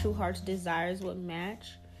her true heart's desires would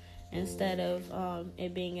match, instead of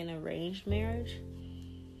it being an arranged marriage.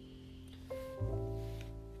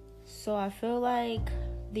 So I feel like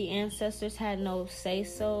the ancestors had no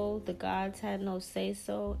say-so. The gods had no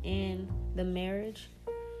say-so in the marriage.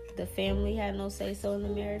 The family had no say-so in the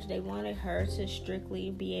marriage. They wanted her to strictly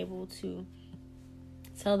be able to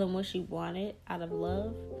tell them what she wanted out of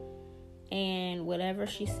love. And whatever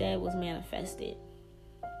she said was manifested.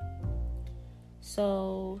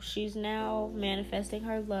 So she's now manifesting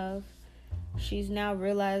her love. She's now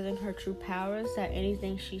realizing her true powers, that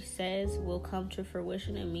anything she says will come to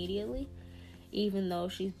fruition immediately. Even though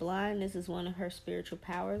she's blind, this is one of her spiritual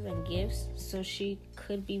powers and gifts. So she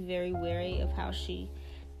could be very wary of how she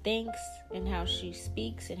thinks and how she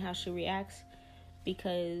speaks and how she reacts,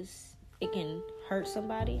 because it can hurt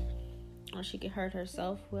somebody, or she can hurt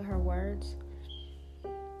herself with her words.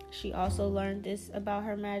 She also learned this about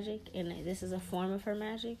her magic, and this is a form of her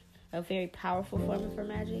magic, a very powerful form of her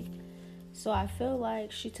magic. So I feel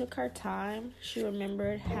like she took her time. She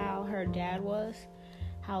remembered how her dad was,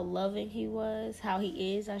 how loving he was, how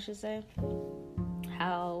he is, I should say.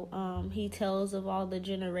 How he tells of all the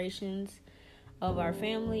generations of our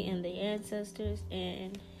family and the ancestors.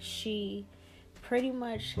 And she pretty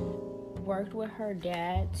much worked with her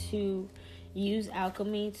dad to use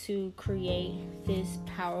alchemy to create this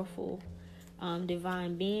powerful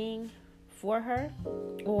divine being for her,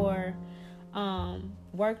 or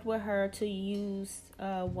worked with her to use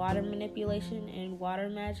water manipulation and water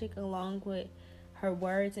magic along with her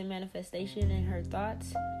words and manifestation and her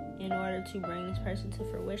thoughts in order to bring this person to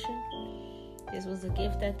fruition. This was a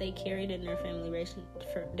gift that they carried in their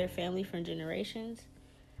family from generations.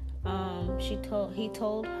 He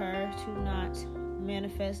told her to not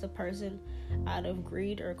manifest a person out of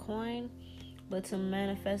greed or coin, but to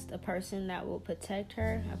manifest a person that will protect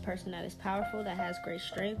her, a person that is powerful, that has great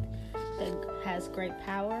strength, that has great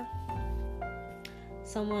power,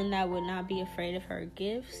 someone that would not be afraid of her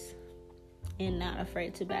gifts and not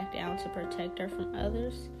afraid to back down to protect her from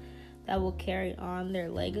others, that will carry on their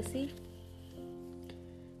legacy.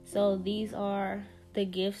 So these are the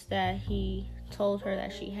gifts that he told her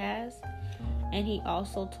that she has, and he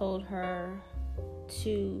also told her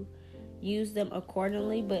to use them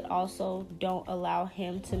accordingly, but also don't allow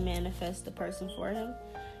him to manifest the person for him.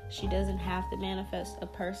 She doesn't have to manifest a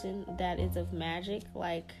person that is of magic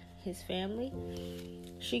like his family.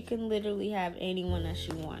 She can literally have anyone that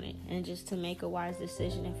she wanted, and just to make a wise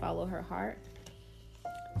decision and follow her heart.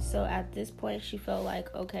 So at this point, she felt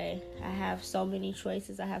like, okay, I have so many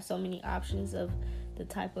choices, I have so many options of the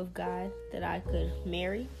type of guy that I could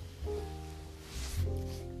marry.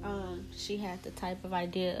 She had the type of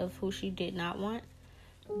idea of who she did not want,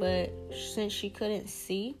 but since she couldn't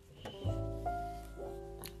see,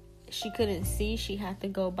 she had to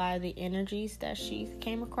go by the energies that she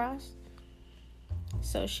came across.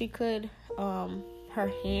 So she could,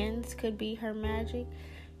 her hands could be her magic.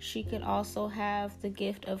 She could also have the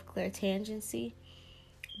gift of clairtangency,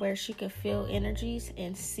 where she could feel energies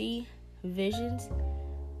and see visions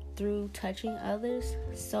through touching others.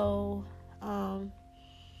 So,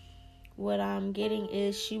 what I'm getting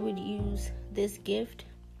is she would use this gift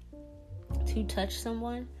to touch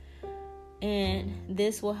someone, and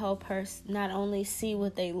this will help her not only see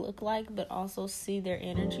what they look like, but also see their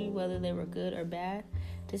energy, whether they were good or bad.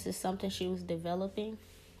 This is something she was developing.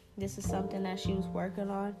 This is something that she was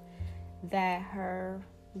working on, that her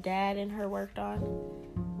dad and her worked on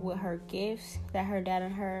with her gifts, that her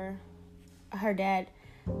dad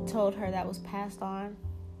told her that was passed on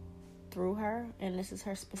through her, and this is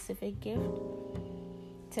her specific gift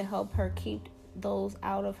to help her keep those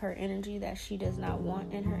out of her energy that she does not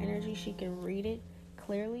want in her energy. She can read it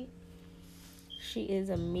clearly. She is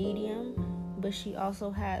a medium, but she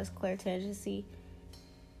also has clairtangency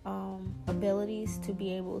abilities to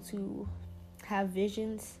be able to have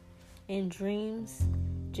visions and dreams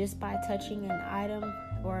just by touching an item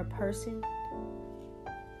or a person.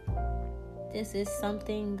 This is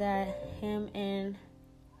something that him and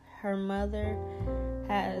her mother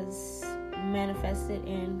has manifested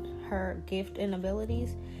in her gift and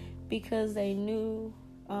abilities, because they knew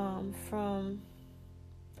from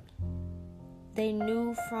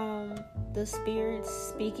the spirits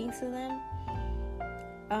speaking to them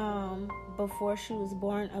before she was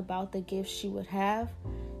born about the gifts she would have.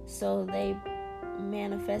 So they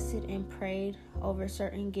manifested and prayed over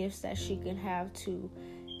certain gifts that she could have to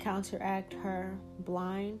counteract her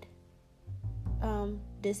blind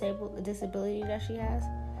disability that she has,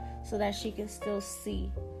 so that she can still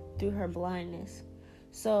see through her blindness.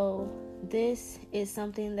 So this is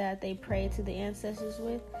something that they prayed to the ancestors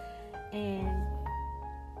with, and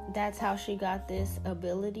that's how she got this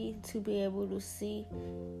ability to be able to see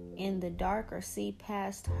in the dark, or see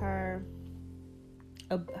past her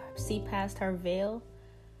veil,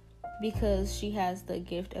 because she has the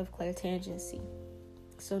gift of clairtangency.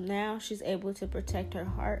 So now she's able to protect her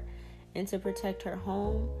heart and to protect her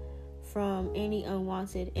home from any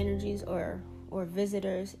unwanted energies or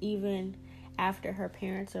visitors, even after her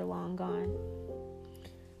parents are long gone.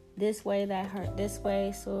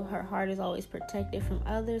 So her heart is always protected from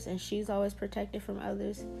others, and she's always protected from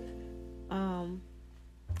others. And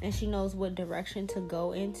she knows what direction to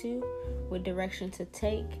go into, what direction to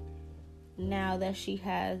take, now that she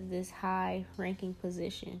has this high ranking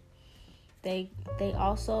position. They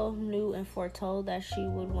also knew and foretold that she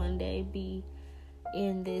would one day be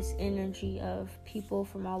in this energy of people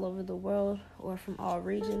from all over the world, or from all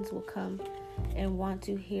regions, will come and want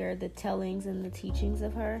to hear the tellings and the teachings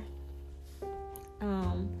of her.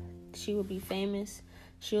 She will be famous.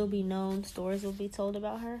 She'll be known. Stories will be told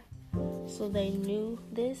about her. So they knew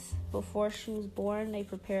this before she was born. They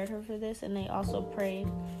prepared her for this, and they also prayed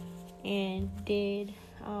and did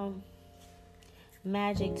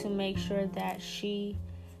magic to make sure that she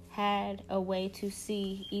had a way to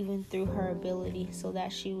see even through her ability, so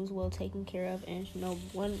that she was well taken care of, and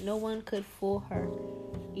no one could fool her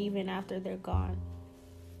even after they're gone.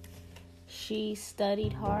 She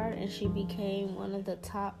studied hard, and she became one of the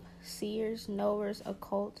top seers, knowers,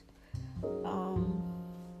 occult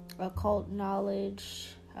occult knowledge,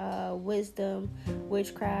 wisdom,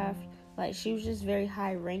 witchcraft. Like, she was just very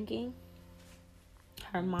high ranking.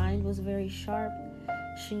 Her mind was very sharp.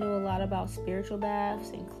 She knew a lot about spiritual baths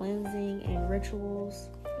and cleansing and rituals.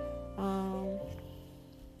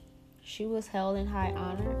 She was held in high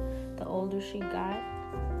honor the older she got.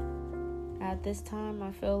 At this time,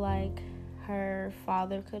 I feel like her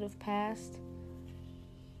father could have passed.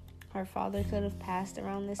 Her father could have passed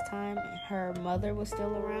around this time. Her mother was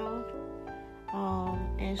still around.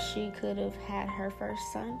 And she could have had her first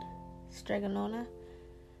son, Strega Nona.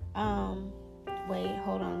 Wait,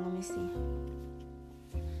 hold on, let me see.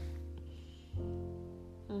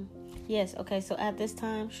 Yes, okay, so at this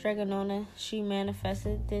time, Strega Nona, she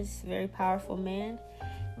manifested this very powerful man.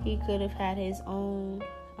 He could have had his own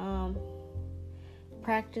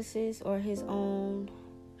practices or his own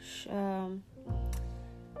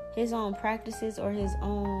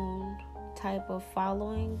type of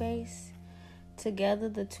following base. Together,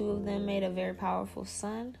 the two of them made a very powerful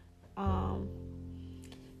son.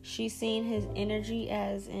 She's seen his energy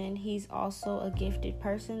as in he's also a gifted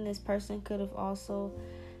person. This person could have also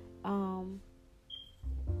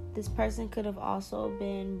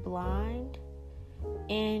been blind,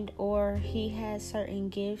 and or he had certain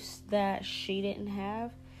gifts that she didn't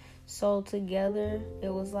have. So together,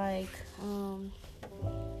 it was like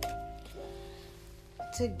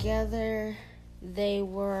together they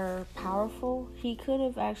were powerful. He could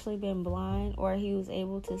have actually been blind, or he was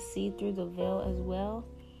able to see through the veil as well.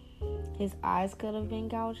 His eyes could have been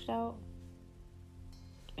gouged out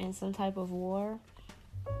in some type of war.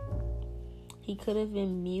 He could have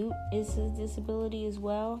been mute, is his disability as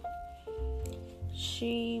well.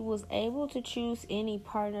 She was able to choose any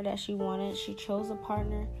partner that she wanted. She chose a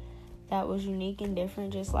partner that was unique and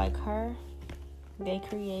different, just like her. They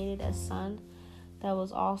created a son that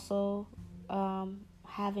was also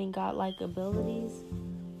having godlike abilities.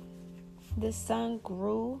 This son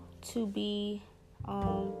grew to be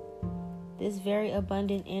this very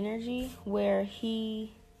abundant energy where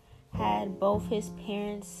he had both his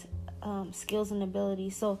parents' skills and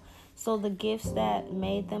abilities. So the gifts that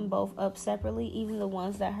made them both up separately, even the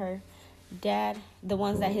ones that the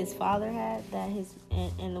ones that his father had,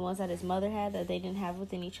 and the ones that his mother had that they didn't have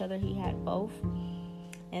within each other, he had both,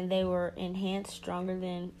 and they were enhanced, stronger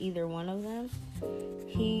than either one of them.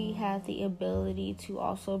 He had the ability to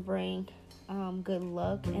also bring good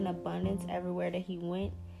luck and abundance everywhere that he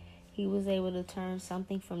went. He was able to turn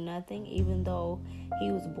something from nothing, even though he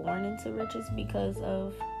was born into riches because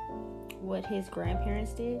of what his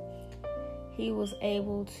grandparents did. He was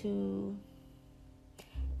able to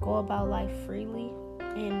go about life freely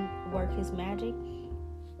and work his magic.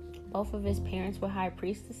 Both of his parents were high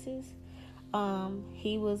priestesses.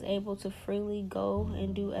 He was able to freely go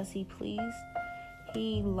and do as he pleased.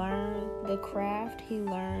 He learned the craft. He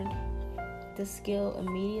learned the skill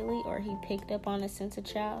immediately, or he picked up on it since a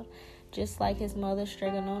child, just like his mother,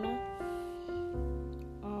 Strega Nona.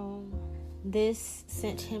 This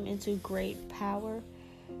sent him into great power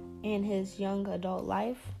in his young adult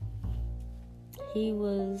life. He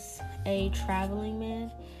was a traveling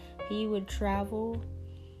man. He would travel.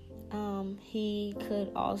 He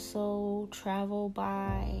could also travel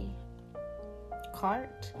by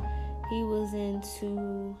cart. He was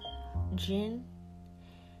into jinn.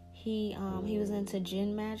 He was into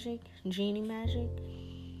jinn magic, genie magic,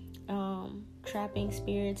 trapping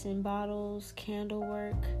spirits in bottles, candle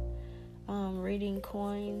work, reading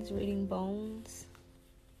coins, reading bones.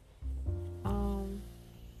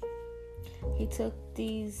 He took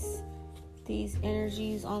these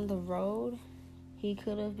energies on the road. He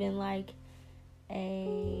could have been like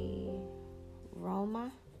a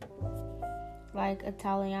Roma, like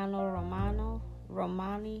Italiano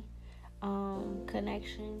Romani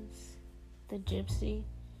connections, the gypsy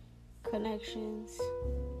connections.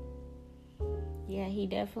 Yeah, he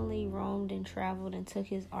definitely roamed and traveled and took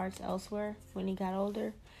his arts elsewhere when he got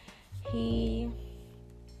older. He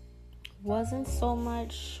wasn't so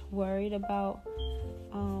much worried about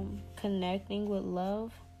connecting with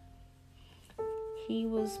love. He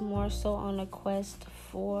was more so on a quest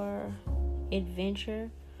for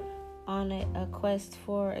adventure, on a quest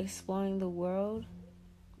for exploring the world,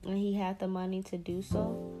 and he had the money to do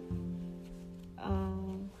so.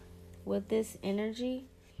 With this energy,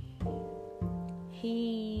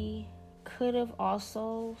 he could have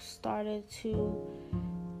also started to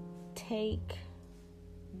take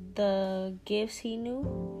the gifts he knew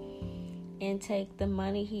and take the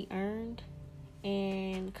money he earned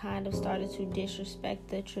and kind of started to disrespect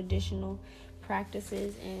the traditional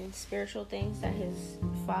practices and spiritual things that his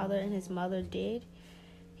father and his mother did.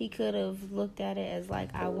 He could have looked at it as like,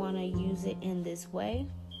 I want to use it in this way.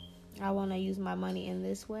 I want to use my money in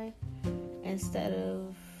this way, instead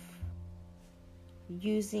of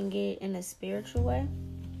using it in a spiritual way.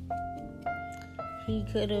 He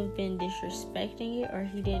could have been disrespecting it, or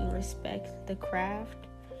he didn't respect the craft.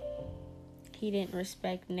 He didn't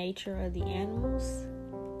respect nature or the animals,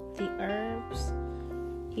 the herbs.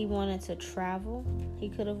 He wanted to travel. He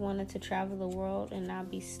could have wanted to travel the world and not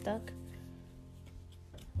be stuck.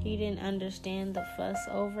 He didn't understand the fuss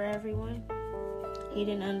over everyone. He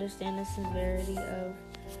didn't understand the severity of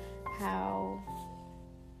how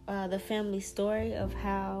the family story of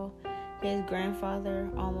how his grandfather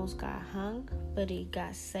almost got hung, but he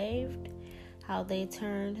got saved. How they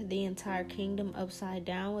turned the entire kingdom upside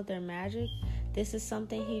down with their magic. This is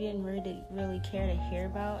something he didn't really care to hear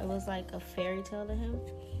about. It was like a fairy tale to him.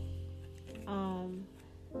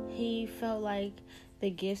 He felt like the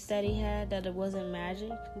gifts that he had, that it wasn't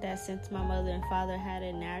magic, that since my mother and father had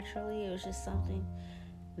it naturally, it was just something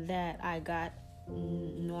that I got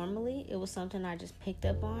normally. It was something I just picked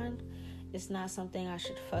up on. It's not something I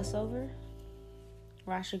should fuss over,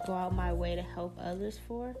 or I should go out my way to help others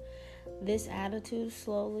for. This attitude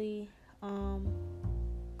slowly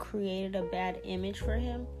created a bad image for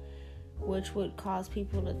him, which would cause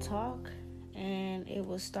people to talk, and it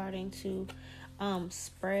was starting to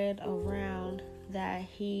spread around that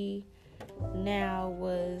he now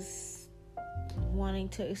was wanting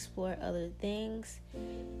to explore other things.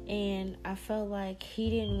 And I felt like he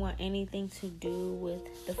didn't want anything to do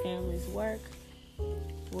with the family's work,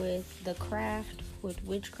 with the craft, with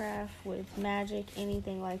witchcraft, with magic,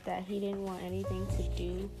 anything like that. He didn't want anything to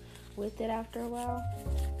do with it after a while.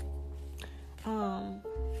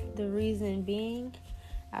 The reason being,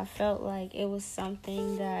 I felt like it was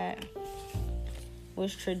something that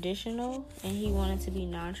was traditional and he wanted to be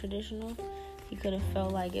non-traditional. He could have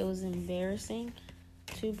felt like it was embarrassing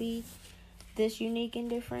to be this unique and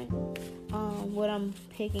different. What I'm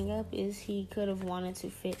picking up is he could have wanted to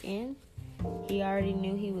fit in. He already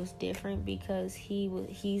knew he was different because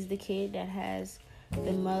he's the kid that has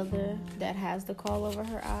the mother that has the caul over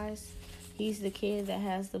her eyes. He's the kid that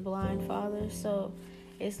has the blind father. So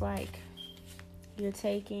it's like you're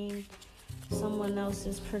taking someone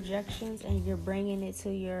else's projections and you're bringing it to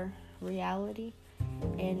your reality.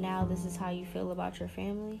 And now this is how you feel about your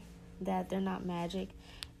family, that they're not magic,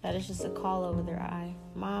 that it's just a caul over their eye.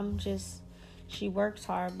 Mom she works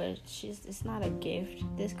hard, but it's not a gift.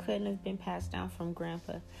 This couldn't have been passed down from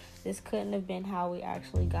grandpa. This couldn't have been how we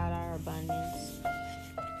actually got our abundance.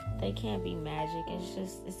 They can't be magic.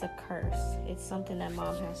 It's a curse. It's something that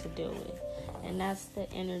mom has to deal with. And that's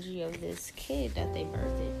the energy of this kid that they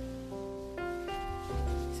birthed.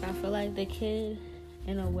 So I feel like the kid,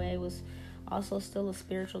 in a way, was also still a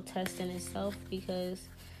spiritual test in itself, because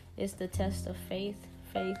it's the test of faith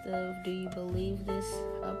of, do you believe this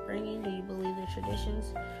upbringing? Do you believe the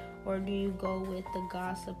traditions? Or do you go with the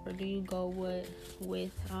gossip? Or do you go with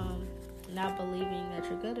not believing that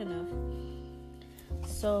you're good enough?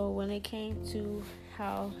 So when it came to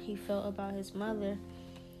how he felt about his mother,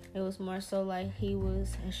 it was more so like he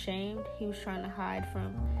was ashamed. He was trying to hide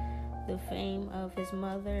from the fame of his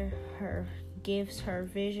mother, her gifts, her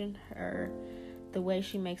vision, the way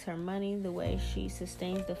she makes her money, the way she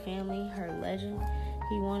sustains the family, her legend.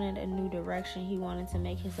 He wanted a new direction. He wanted to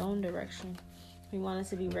make his own direction. He wanted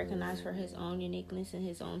to be recognized for his own uniqueness and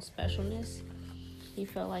his own specialness. He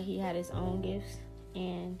felt like he had his own gifts.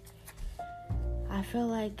 And I feel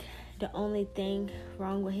like the only thing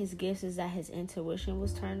wrong with his gifts is that his intuition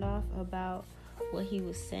was turned off about what he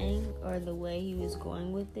was saying or the way he was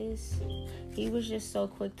going with this. He was just so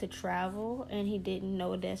quick to travel, and he didn't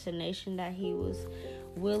know a destination that he was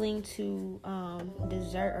willing to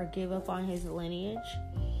desert or give up on his lineage,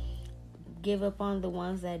 give up on the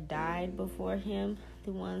ones that died before him,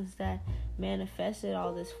 the ones that manifested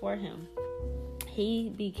all this for him. He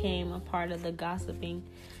became a part of the gossiping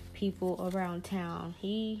people around town.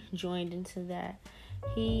 He joined into that.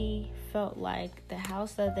 He felt like the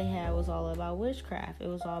house that they had was all about witchcraft. It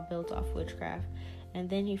was all built off witchcraft. And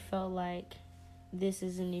then he felt like this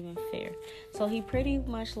isn't even fair. So he pretty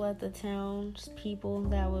much let the townspeople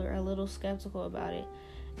that were a little skeptical about it,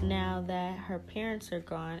 now that her parents are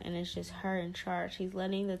gone and it's just her in charge, he's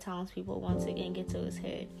letting the townspeople once again get to his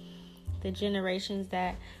head. The generations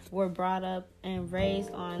that were brought up and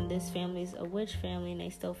raised on this family's a witch family, and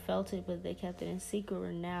they still felt it, but they kept it in secret,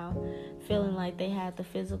 were now feeling like they had the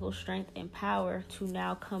physical strength and power to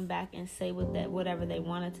now come back and say whatever they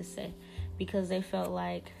wanted to say, because they felt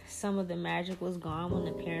like some of the magic was gone when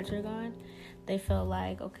the parents are gone. They felt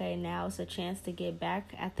like, okay, now it's a chance to get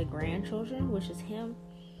back at the grandchildren, which is him,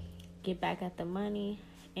 get back at the money,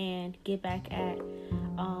 and get back at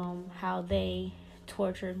how they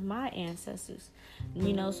tortured my ancestors.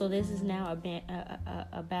 So this is now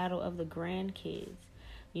a battle of the grandkids.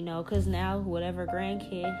 Because now whatever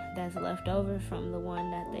grandkid that's left over from the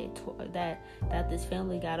one that this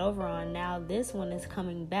family got over on, now this one is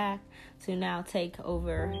coming back to now take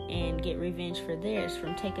over and get revenge for theirs,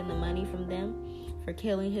 from taking the money from them, for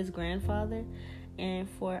killing his grandfather, and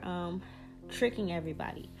for tricking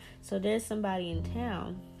everybody. So there's somebody in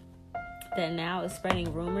town that now is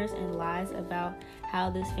spreading rumors and lies about how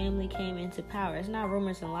this family came into power. It's not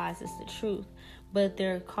rumors and lies, it's the truth. But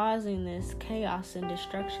they're causing this chaos and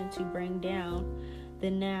destruction to bring down the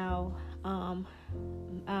now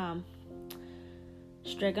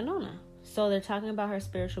Strega Nona. So they're talking about her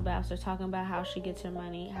spiritual battles. They're talking about how she gets her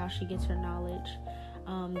money, how she gets her knowledge.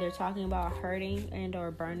 They're talking about hurting and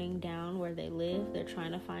or burning down where they live. They're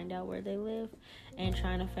trying to find out where they live and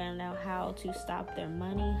trying to find out how to stop their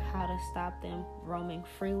money, how to stop them roaming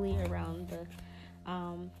freely around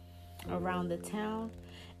the town,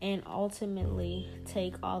 and ultimately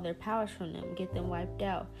take all their powers from them, get them wiped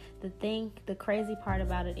out. The crazy part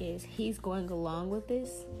about it is he's going along with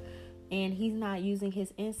this, and he's not using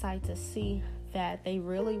his insight to see that they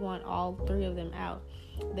really want all three of them out.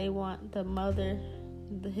 They want the mother,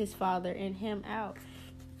 his father, and him out.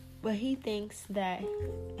 But he thinks that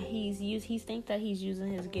he's using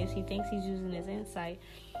his gifts. He thinks he's using his insight,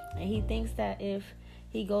 and he thinks that if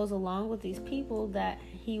he goes along with these people, that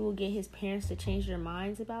he will get his parents to change their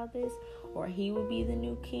minds about this, or he will be the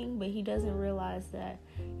new king. But he doesn't realize that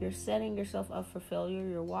you're setting yourself up for failure.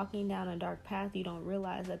 You're walking down a dark path. You don't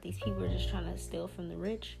realize that these people are just trying to steal from the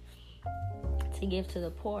rich to give to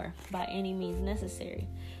the poor by any means necessary.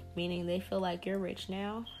 Meaning they feel like you're rich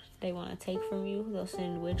now. They want to take from you. They'll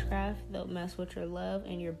send witchcraft. They'll mess with your love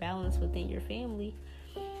and your balance within your family,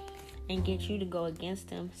 and get you to go against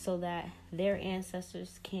them so that their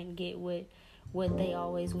ancestors can get what they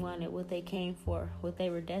always wanted, what they came for, what they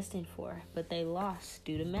were destined for. But they lost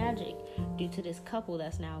due to magic, due to this couple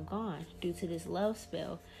that's now gone, due to this love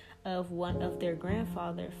spell of one of their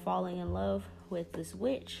grandfather falling in love with this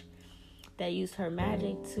witch that used her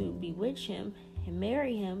magic to bewitch him and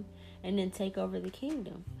marry him and then take over the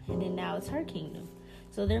kingdom. And then now it's her kingdom.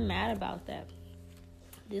 So they're mad about that.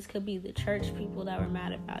 This could be the church people that were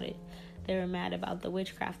mad about it. They were mad about the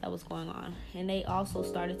witchcraft that was going on. And they also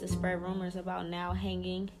started to spread rumors about now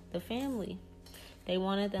hanging the family. They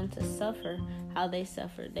wanted them to suffer how they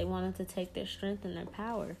suffered. They wanted to take their strength and their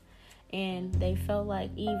power. And they felt like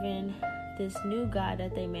even this new God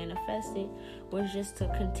that they manifested was just to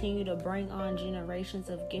continue to bring on generations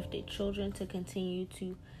of gifted children to continue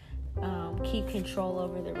to keep control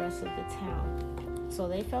over the rest of the town. So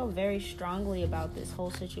they felt very strongly about this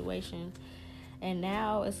whole situation. And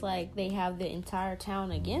now it's like they have the entire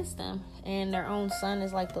town against them, and their own son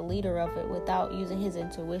is like the leader of it. Without using his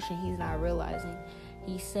intuition, he's not realizing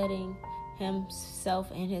he's setting himself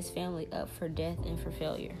and his family up for death and for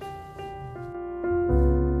failure.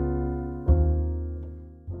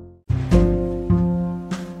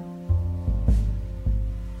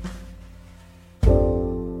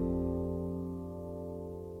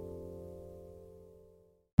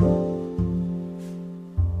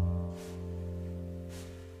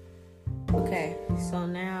 Okay, so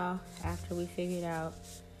now after we figured out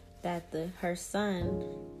that her son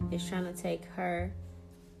is trying to take her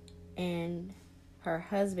and her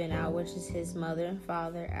husband out, which is his mother and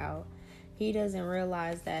father, out, he doesn't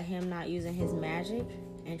realize that him not using his magic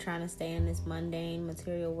and trying to stay in this mundane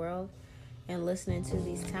material world and listening to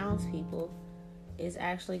these townspeople is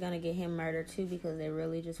actually going to get him murdered too, because they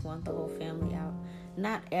really just want the whole family out.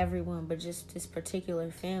 Not everyone, but just this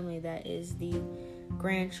particular family that is the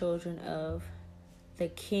grandchildren of the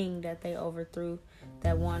king that they overthrew,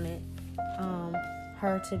 that wanted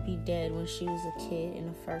her to be dead when she was a kid in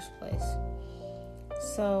the first place.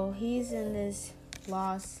 So he's in this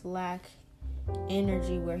lost, lack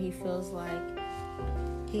energy where he feels like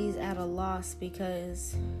he's at a loss,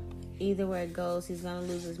 because either way it goes, he's going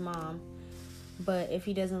to lose his mom. But if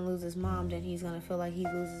he doesn't lose his mom, then he's going to feel like he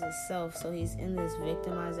loses himself. So he's in this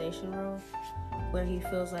victimization role where he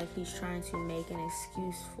feels like he's trying to make an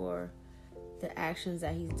excuse for the actions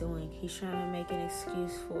that he's doing. He's trying to make an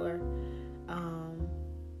excuse for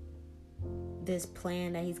this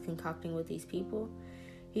plan that he's concocting with these people.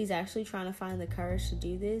 He's actually trying to find the courage to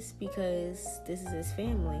do this because this is his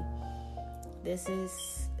family. This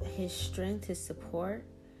is his strength, his support.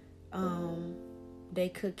 They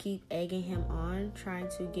could keep egging him on, trying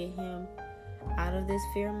to get him out of this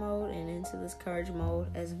fear mode and into this courage mode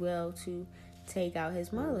as well, to take out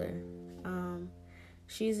his mother.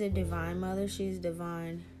 She's a divine mother. She's a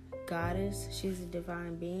divine goddess. She's a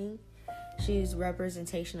divine being. She's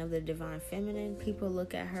representation of the divine feminine. People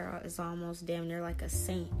look at her as almost damn near like a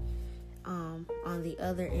saint. On the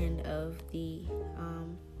other end of the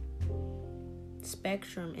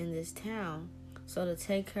spectrum in this town. So to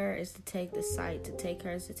take her is to take the sight. To take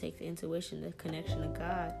her is to take the intuition, the connection to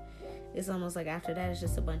God. It's almost like after that, it's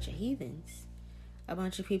just a bunch of heathens. A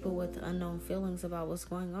bunch of people with unknown feelings about what's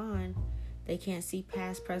going on. They can't see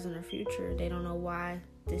past, present, or future. They don't know why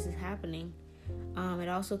this is happening. It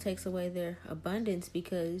also takes away their abundance,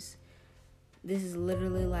 because this is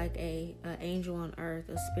literally like a angel on earth,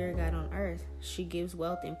 a spirit guide on earth. She gives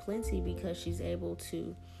wealth in plenty because she's able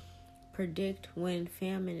to predict when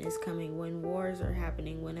famine is coming, when wars are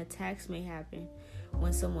happening, when attacks may happen,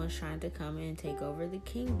 when someone's trying to come in and take over the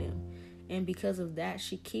kingdom. And because of that,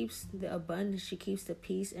 she keeps the abundance, she keeps the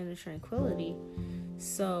peace and the tranquility.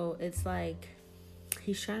 So it's like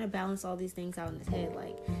he's trying to balance all these things out in his head.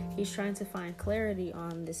 Like, he's trying to find clarity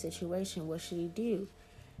on the situation. What should he do?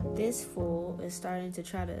 This fool is starting to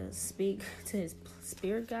try to speak to his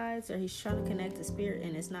spirit guides, or he's trying to connect to spirit,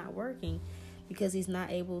 and it's not working because he's not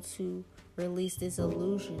able to release this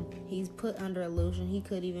illusion. He's put under illusion. He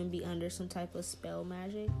could even be under some type of spell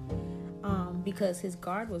magic, because his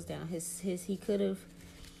guard was down. He could have.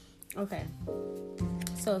 Okay.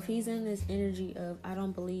 So if he's in this energy of, I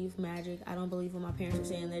don't believe magic, I don't believe what my parents are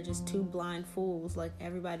saying, they're just two blind fools like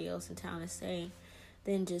everybody else in town is saying,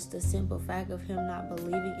 then just the simple fact of him not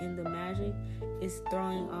believing in the magic is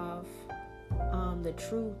throwing off the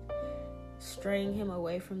truth, straying him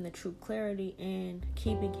away from the true clarity, and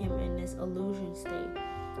keeping him in this illusion state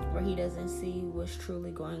where he doesn't see what's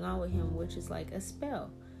truly going on with him, which is like a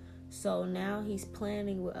spell. So now he's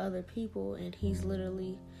planning with other people, and he's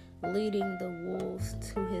literally leading the wolves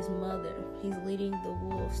to his mother. He's leading the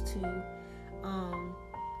wolves to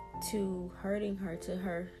hurting her, to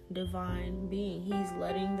her divine being. He's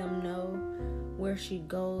letting them know where she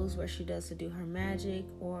goes, where she does to do her magic,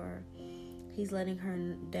 or he's letting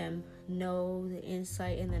them know the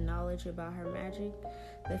insight and the knowledge about her magic,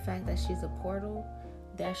 the fact that she's a portal,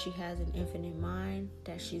 that she has an infinite mind,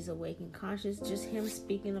 that she's awake and conscious. Just him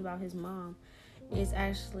speaking about his mom is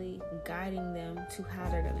actually guiding them to how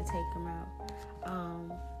they're going to take him out.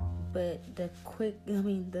 But the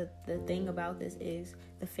thing about this is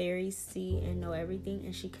the fairies see and know everything,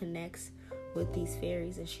 and she connects with these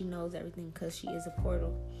fairies, and she knows everything because she is a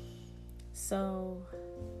portal. So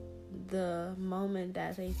the moment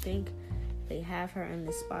that they think they have her in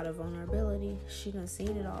this spot of vulnerability, she done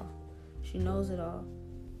seen it all. She knows it all.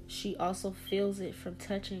 She also feels it from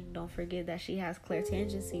touching. Don't forget that she has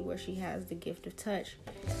clairtangency, where she has the gift of touch.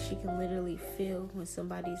 She can literally feel when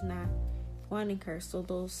somebody's not wanting her. So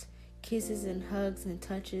those kisses and hugs and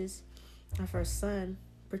touches of her son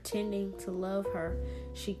pretending to love her,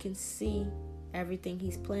 she can see everything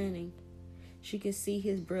he's planning. She can see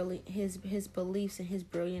his beliefs and his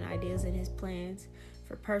brilliant ideas and his plans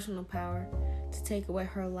for personal power to take away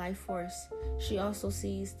her life force. She also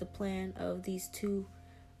sees the plan of these two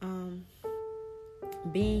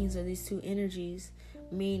beings, or these two energies,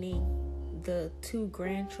 meaning the two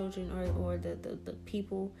grandchildren, or the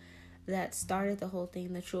people that started the whole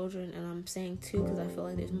thing, the children, and I'm saying two because I feel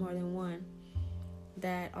like there's more than one,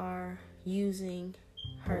 that are using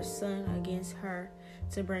her son against her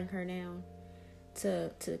to bring her down,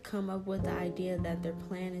 to come up with the idea that their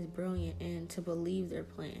plan is brilliant, and to believe their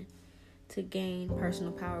plan, to gain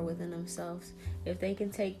personal power within themselves. If they can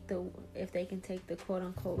take the quote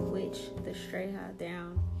unquote witch, the Strega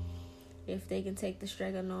down, if they can take the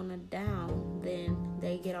Strega Nona down, then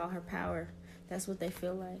they get all her power. That's what they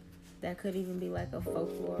feel like. That could even be like a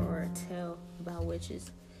folklore or a tale about witches.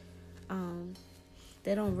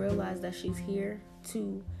 They don't realize that she's here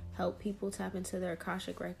to help people tap into their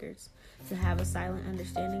Akashic records, to have a silent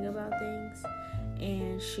understanding about things.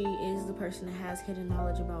 And she is the person that has hidden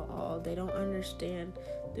knowledge about all. They don't understand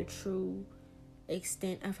the true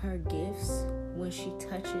extent of her gifts when she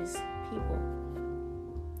touches people.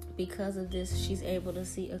 Because of this, she's able to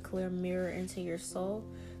see a clear mirror into your soul,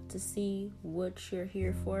 to see what you're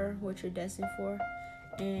here for, what you're destined for,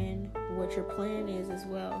 and what your plan is as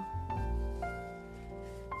well.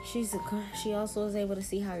 She also is able to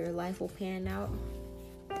see how your life will pan out.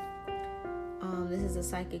 This is a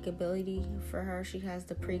psychic ability for her. She has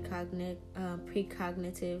the precognitive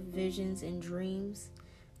visions and dreams.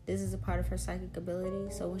 This is a part of her psychic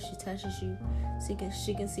ability. So when she touches you,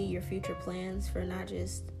 she can see your future plans, for not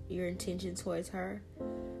just your intention towards her,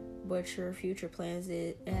 but your future plans,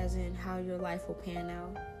 as in how your life will pan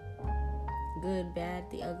out. good, bad,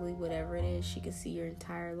 the ugly, whatever it is. She can see your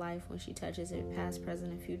entire life when she touches it, past,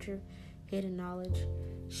 present, and future. Hidden knowledge.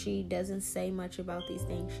 She doesn't say much about these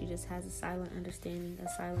things. She just has a silent understanding, a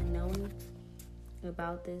silent knowing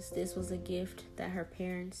about this. This was a gift that her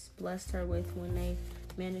parents blessed her with when they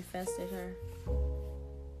manifested her.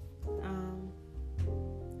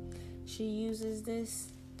 She uses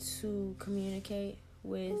this to communicate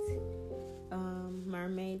with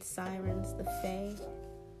mermaids, sirens, the fae,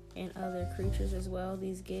 and other creatures as well.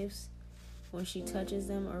 These gifts, when she touches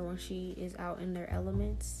them or when she is out in their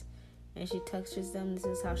elements and she touches them, this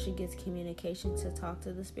is how she gets communication to talk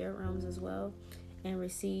to the spirit realms as well and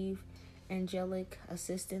receive angelic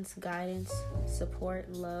assistance, guidance,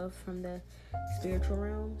 support, love from the spiritual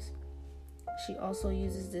realms. She also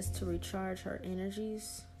uses this to recharge her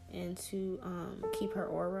energies and to keep her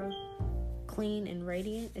aura clean and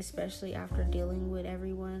radiant, especially after dealing with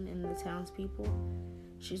everyone and the townspeople.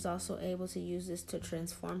 She's also able to use this to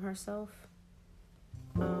transform herself,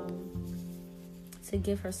 to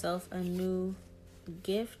give herself a new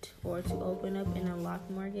gift, or to open up and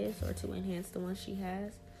unlock more gifts, or to enhance the one she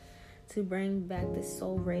has, to bring back this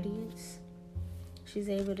soul radiance. She's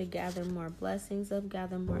able to gather more blessings up,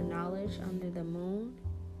 gather more knowledge under the moon.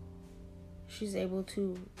 She's able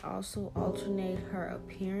to also alternate her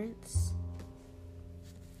appearance,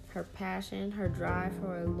 her passion, her drive,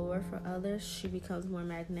 her allure for others. She becomes more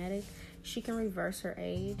magnetic. She can reverse her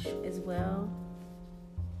age as well.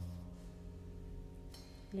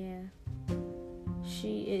 Yeah.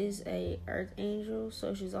 She is a earth angel,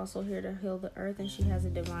 so she's also here to heal the earth, and she has a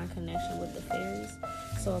divine connection with the fairies.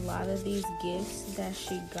 So a lot of these gifts that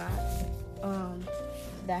she got,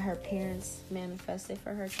 that her parents manifested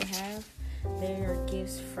for her to have, they are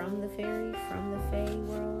gifts from the fairy, from the fae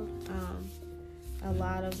world. A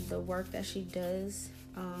lot of the work that she does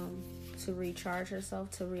to recharge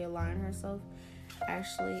herself, to realign herself,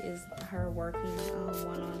 actually is her working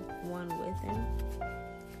one-on-one with him.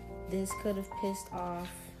 This could have pissed off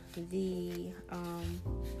the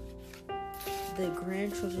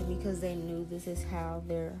grandchildren because they knew this is how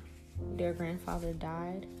their grandfather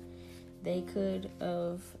died. They could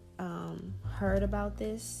have heard about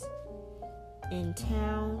this in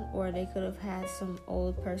town, or they could have had some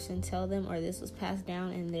old person tell them, or this was passed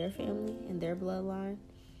down in their family, in their bloodline.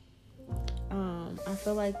 I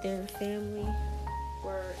feel like their family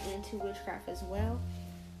were into witchcraft as well,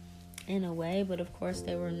 in a way, but of course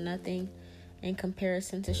they were nothing in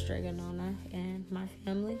comparison to Strega Nona and my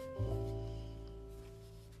family.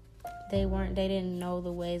 They didn't know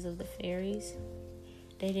the ways of the fairies.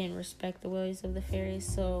 They didn't respect the ways of the fairies,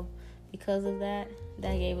 so because of that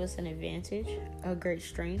gave us an advantage, a great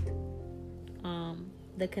strength.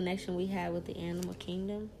 The connection we had with the animal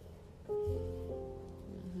kingdom,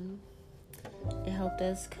 it helped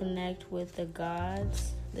us connect with the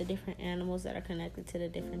gods, the different animals that are connected to the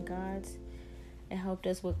different gods. It helped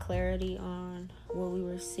us with clarity on what we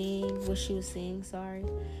were seeing, what she was seeing,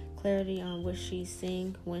 clarity on what she's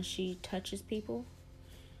seeing when she touches people,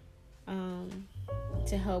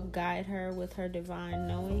 to help guide her with her divine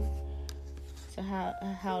knowing, to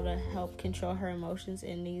how to help control her emotions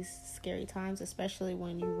in these scary times, especially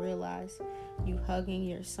when you realize you hugging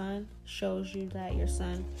your son shows you that your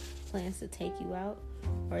son plans to take you out,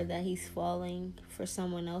 or that he's falling for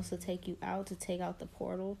someone else to take you out, to take out the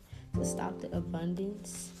portal, to stop the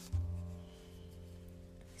abundance.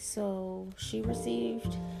 So she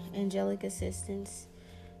received angelic assistance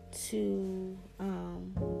to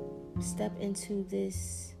step into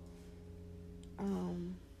this.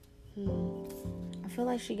 I feel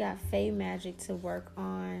like she got fae magic to work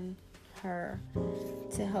on her,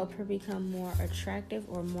 to help her become more attractive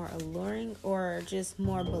or more alluring or just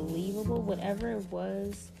more believable. Whatever it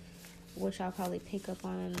was, which I'll probably pick up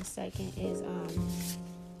on in a second, is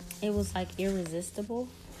it was like irresistible,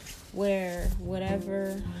 where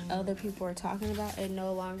whatever other people are talking about, it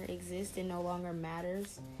no longer exists, it no longer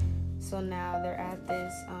matters. So now they're at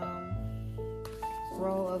this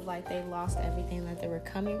role of like they lost everything that they were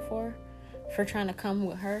coming for trying to come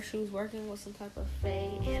with her. She was working with some type of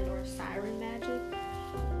fae and or siren magic,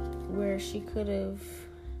 where she could have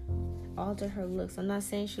altered her looks. I'm not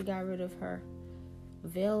saying she got rid of her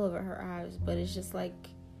veil over her eyes, but it's just like,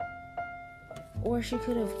 or she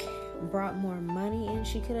could have brought more money in.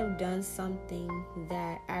 She could have done something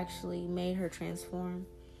that actually made her transform.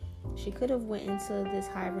 She could have went into this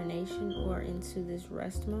hibernation or into this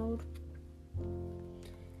rest mode.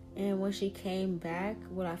 And when she came back,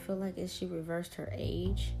 what I feel like is she reversed her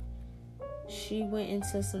age. She went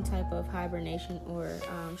into some type of hibernation, or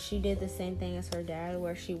she did the same thing as her dad,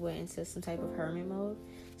 where she went into some type of hermit mode,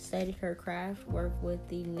 studied her craft, worked with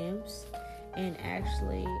the nymphs, and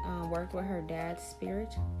actually worked with her dad's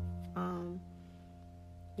spirit.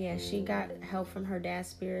 She got help from her dad's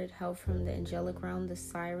spirit, help from the angelic realm, the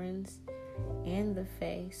sirens, and the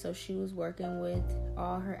fae. So she was working with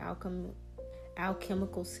all her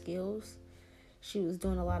alchemical skills. She was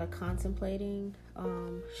doing a lot of contemplating.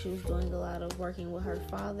 She was doing a lot of working with her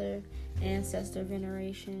father, ancestor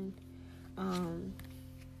veneration,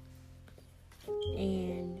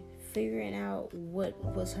 and figuring out what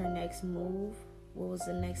was her next move, what was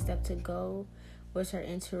the next step to go. Was her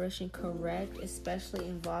intuition correct, especially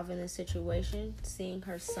involving the situation, seeing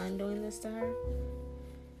her son doing this to her?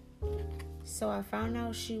 So I found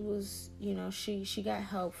out she was, she got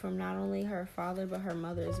help from not only her father, but her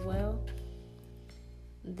mother as well.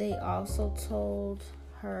 They also told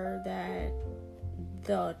her that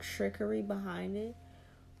the trickery behind it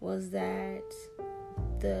was that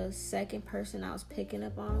the second person I was picking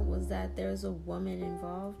up on was that there's a woman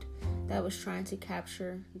involved that was trying to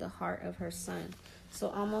capture the heart of her son. So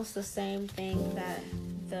almost the same thing that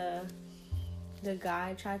the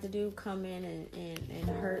guy tried to do, come in and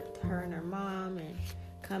hurt her and her mom, and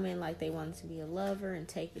come in like they wanted to be a lover and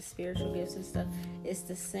take the spiritual gifts and stuff. It's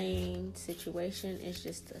the same situation. It's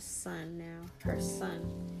just the son now, her son.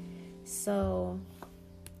 So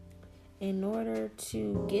in order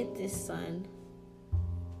to get this son,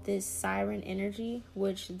 this siren energy,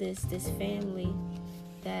 which this family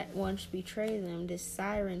that once betrayed them, this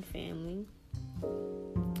siren family,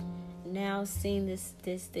 now seeing this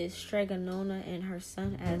Strega Nona and her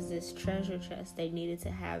son as this treasure chest. They needed to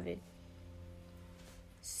have it.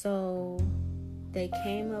 So they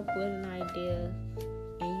came up with an idea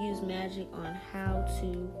and used magic on how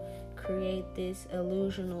to create this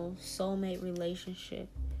illusional soulmate relationship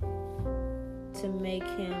to make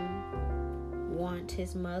him want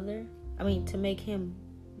his mother. To make him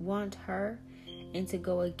want her and to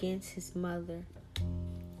go against his mother,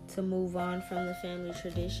 to move on from the family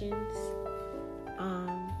traditions,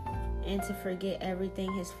 and to forget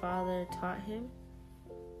everything his father taught him.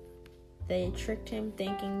 They tricked him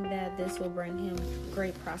thinking that this will bring him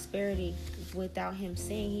great prosperity without him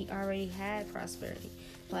seeing he already had prosperity.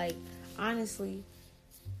 Like, honestly,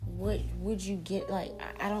 what would you get? Like,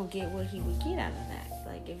 I don't get what he would get out of that.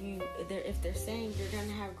 Like, if they're saying you're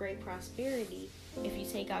gonna have great prosperity, if you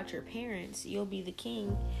take out your parents, you'll be the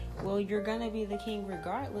king. Well, you're gonna be the king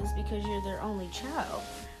regardless because you're their only child.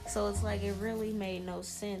 So it's like, it really made no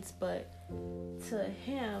sense. But to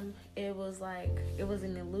him, it was like, it was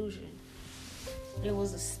an illusion. It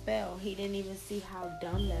was a spell. He didn't even see how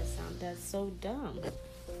dumb that sounded. That's so dumb.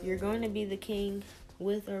 You're going to be the king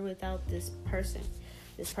with or without this person.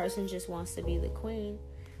 This person just wants to be the queen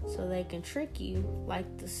so they can trick you,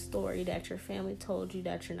 like the story that your family told you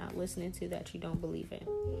that you're not listening to, that you don't believe in.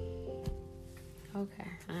 Okay,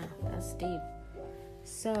 that's deep.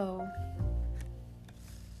 So,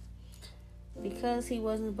 because he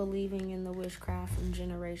wasn't believing in the witchcraft from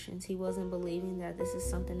generations, he wasn't believing that this is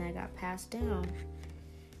something that got passed down.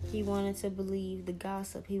 He wanted to believe the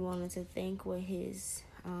gossip. He wanted to think with his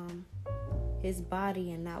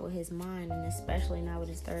body and not with his mind, and especially not with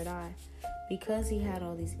his third eye. Because he had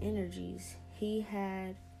all these energies, he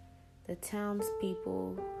had the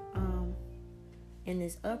townspeople in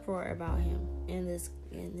this uproar about him, in this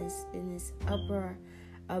uproar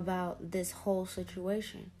about this whole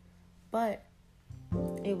situation. But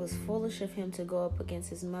it was foolish of him to go up against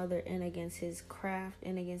his mother and against his craft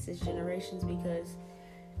and against his generations, because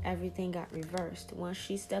everything got reversed once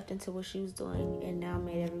she stepped into what she was doing, and now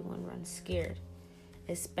made everyone run scared,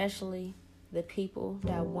 especially the people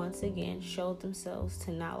that once again showed themselves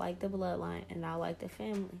to not like the bloodline and not like the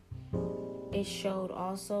family. It showed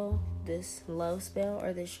also this love spell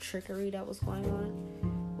or this trickery that was going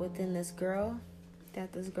on within this girl,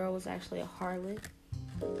 that this girl was actually a harlot.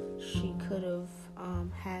 She could have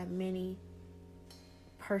had many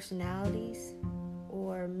personalities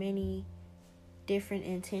or many different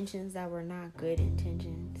intentions that were not good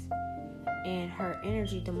intentions. And her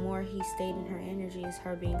energy, the more he stayed in her energy, as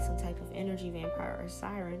her being some type of energy vampire or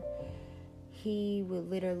siren, he would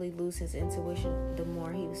literally lose his intuition the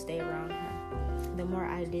more he would stay around her. The more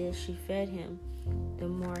ideas she fed him, the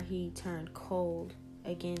more he turned cold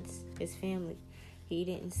against his family. He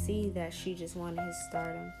didn't see that she just wanted his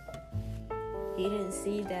stardom. He didn't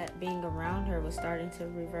see that being around her was starting to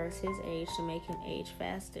reverse his age, to make him age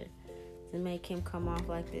faster, to make him come off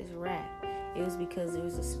like this rat. It was because there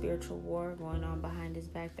was a spiritual war going on behind his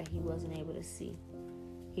back that he wasn't able to see.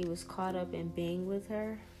 He was caught up in being with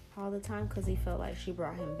her all the time because he felt like she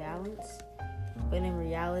brought him balance. But in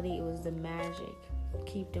reality, it was the magic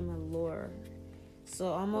kept him allured. So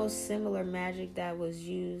almost similar magic that was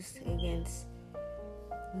used against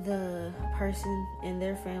the person and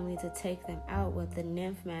their family to take them out with the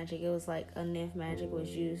nymph magic. It was like a nymph magic was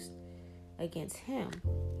used against him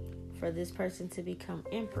for this person to become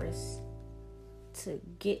empress, to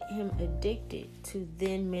get him addicted, to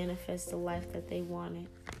then manifest the life that they wanted,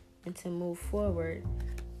 and to move forward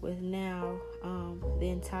with now the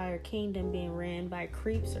entire kingdom being ran by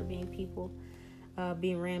creeps, or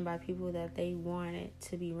being ran by people that they wanted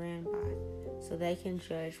to be ran by, so they can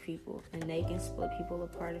judge people and they can split people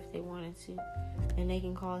apart if they wanted to, and they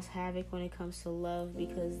can cause havoc when it comes to love,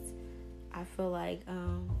 because I feel like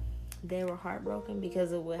they were heartbroken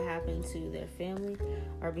because of what happened to their family,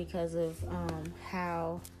 or because of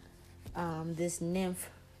how this nymph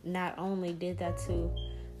not only did this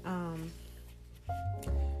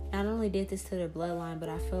to their bloodline, but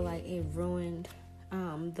I feel like it ruined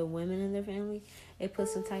the women in their family. It put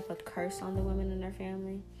some type of curse on the women in their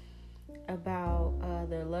family about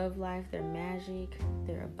their love life, their magic,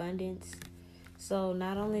 their abundance. So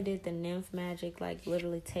not only did the nymph magic like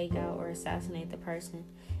literally take out or assassinate the person,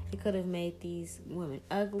 it could have made these women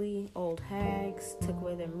ugly, old hags, took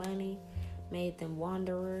away their money, made them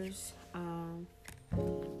wanderers.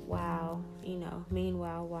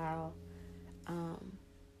 Meanwhile,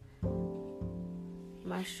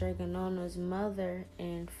 my Strega Nona's mother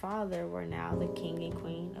and father were now the king and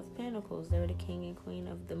queen of pentacles. They were the king and queen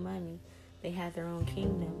of the money. They had their own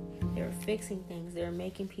kingdom. They were fixing things. They were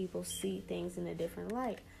making people see things in a different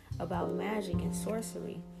light about magic and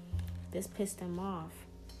sorcery. This pissed them off.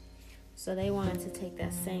 So they wanted to take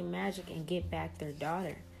that same magic and get back their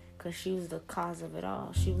daughter, because she was the cause of it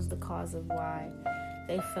all. She was the cause of why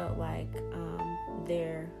they felt like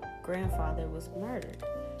their grandfather was murdered,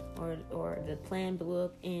 or the plan blew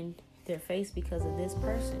up in their face because of this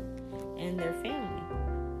person and their family.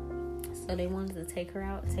 So they wanted to take her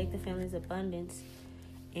out, take the family's abundance,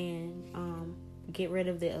 and get rid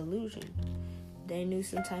of the illusion. They knew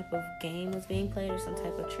some type of game was being played, or some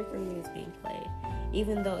type of trickery was being played.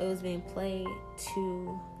 Even though it was being played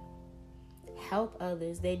to help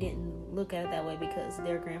others, they didn't look at it that way because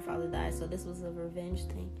their grandfather died. So this was a revenge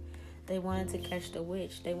thing. They wanted to catch the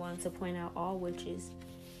witch. They wanted to point out all witches.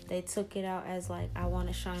 They took it out as like, I want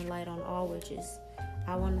to shine light on all witches.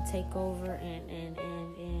 I want to take over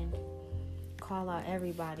and call out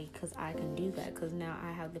everybody, because I can do that, because now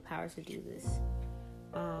I have the power to do this.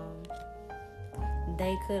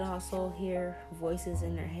 They could also hear voices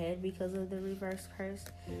in their head because of the reverse curse.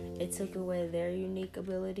 It took away their unique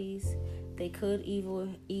abilities. They could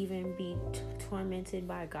even be tormented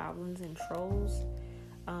by goblins and trolls.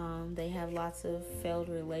 They have lots of failed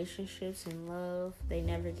relationships in love. They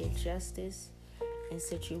never get justice in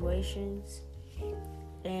situations.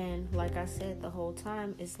 And like I said, the whole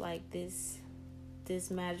time, it's like this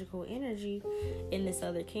magical energy in this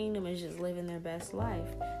other kingdom is just living their best life.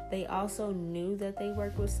 They also knew that they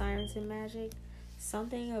worked with sirens and magic.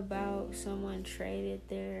 Something about someone traded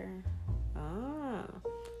this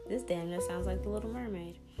damn near sounds like the Little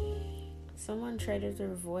Mermaid. Someone traded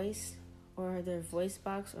their voice, or their voice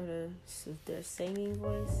box, or their singing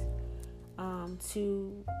voice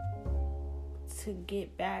to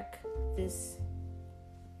get back this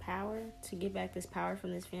power,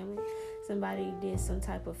 from this family. Somebody did some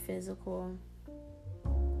type of physical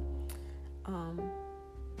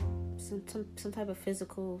some type of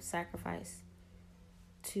physical sacrifice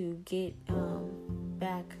to get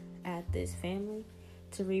back at this family,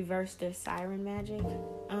 to reverse their siren magic,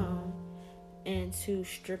 and to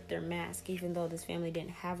strip their mask, even though this family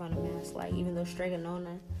didn't have on a mask. Like, even though Strega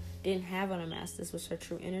Nona didn't have on a mask, this was her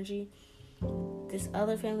true energy. This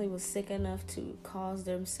other family was sick enough to cause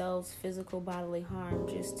themselves physical bodily harm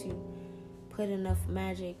just to put enough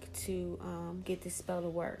magic to get this spell to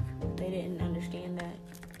work. They didn't understand that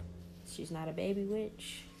she's not a baby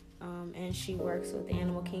witch, and she works with the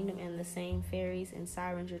animal kingdom and the same fairies and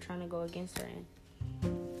sirens you're trying to go against her in.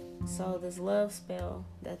 So this love spell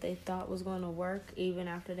that they thought was going to work, even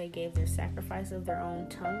after they gave their sacrifice of their own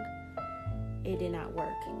tongue, it did not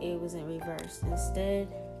work. It was in reverse. Instead,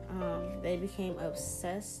 they became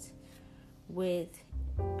obsessed with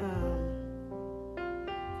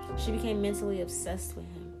she became mentally obsessed with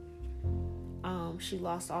him. She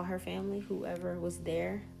lost all her family. Whoever was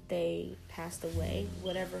there, they passed away.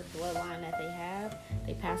 Whatever bloodline that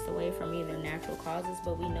they passed away from either natural causes,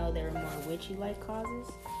 but we know there were more witchy-like causes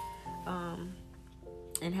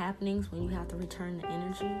and happenings when you have to return the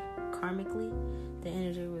energy karmically. The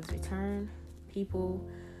energy was returned. People,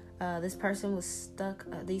 this person was stuck.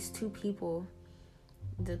 These two people,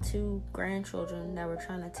 the two grandchildren that were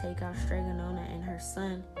trying to take out Strega Nona and her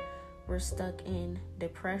son, were stuck in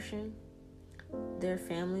depression. Their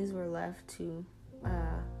families were left to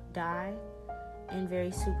die in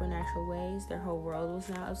very supernatural ways. Their whole world was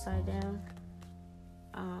now upside down.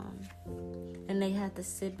 And they had to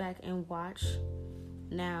sit back and watch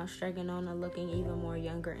now Strega Nona looking even more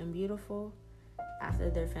younger and beautiful. After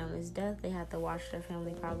their family's death, they had to watch their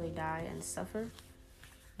family probably die and suffer.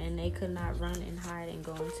 And they could not run and hide and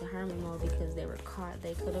go into hermit mode because they were caught.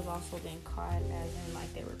 They could have also been caught as in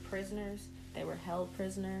like they were prisoners. They were held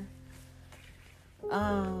prisoner.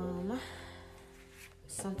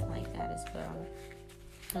 Something like that as well.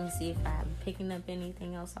 Let me see if I'm picking up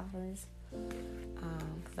anything else off of this.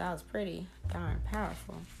 Because that was pretty darn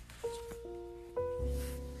powerful.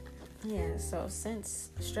 Yeah, so since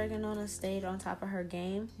Strega Nona stayed on top of her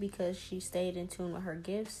game because she stayed in tune with her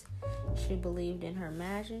gifts, she believed in her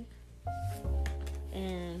magic,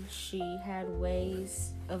 and she had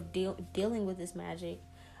ways of dealing with this magic,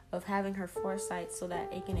 of having her foresight so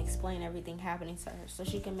that it can explain everything happening to her, so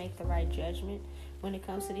she can make the right judgment when it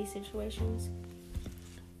comes to these situations.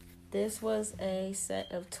 This was a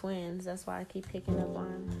set of twins. That's why I keep picking up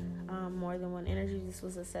on more than one energy. This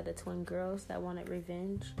was a set of twin girls that wanted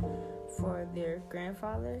revenge for their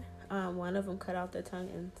grandfather. One of them cut out their tongue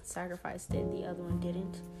and sacrificed it. The other one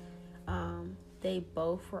didn't. They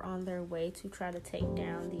both were on their way to try to take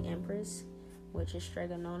down the Empress, which is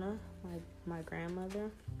Strega Nona, my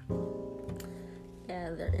grandmother.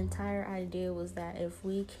 Yeah, their entire idea was that if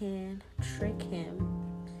we can trick him,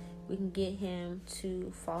 we can get him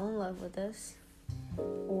to fall in love with us,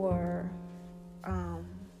 or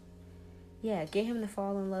get him to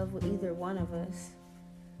fall in love with either one of us,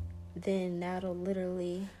 then that'll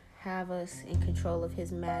literally have us in control of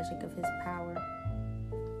his magic, of his power,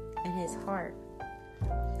 and his heart.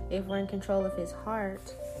 If we're in control of his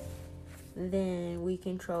heart, then we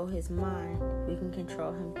control his mind. We can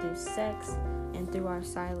control him through sex and through our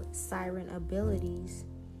siren abilities.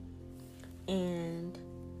 And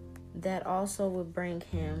that also would bring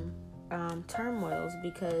him turmoils,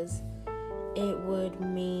 because it would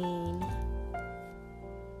mean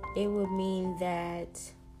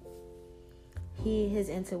that his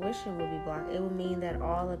intuition would be blocked. It would mean that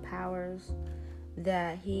all the powers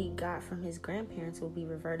that he got from his grandparents will be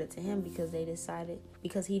reverted to him because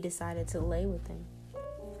he decided to lay with them.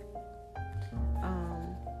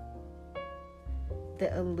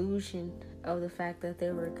 The illusion of the fact that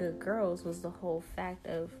they were good girls was the whole fact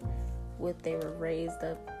of what they were raised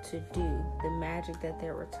up to do, the magic that they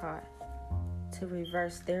were taught to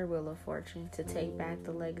reverse their wheel of fortune, to take back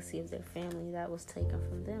the legacy of their family that was taken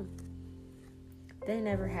from them. They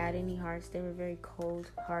never had any hearts. They were very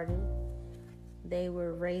cold-hearted. They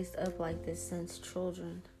were raised up like this since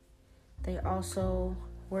children. They also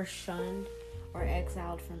were shunned or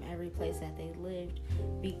exiled from every place that they lived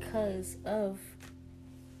because of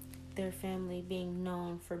their family being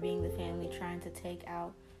known for being the family trying to take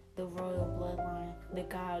out the royal bloodline,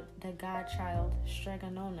 the godchild, Strega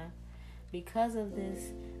Nona. Because of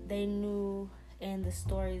this, they knew, and the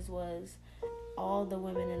stories was, all the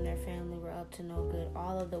women in their family were up to no good.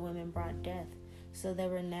 All of the women brought death. So they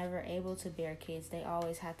were never able to bear kids. They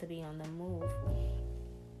always had to be on the move.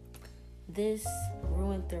 This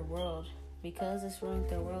ruined their world. Because this ruined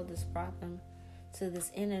their world, this brought them to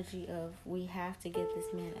this energy of, we have to get this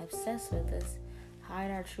man obsessed with us,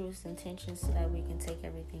 hide our truest intentions so that we can take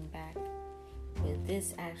everything back. But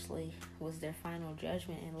this actually was their final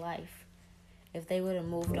judgment in life. If they would have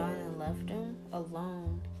moved on and left him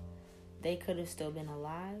alone, they could have still been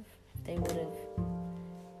alive. If they would have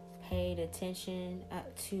paid attention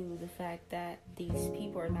to the fact that these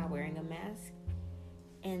people are not wearing a mask,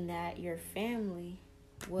 and that your family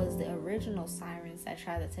was the original sirens that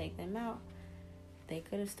tried to take them out, they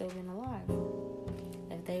could have still been alive.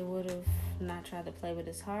 If they would have not tried to play with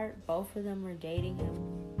his heart, both of them were dating him,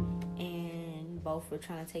 and both were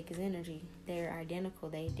trying to take his energy. They're identical.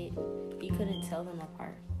 He couldn't tell them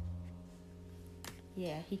apart.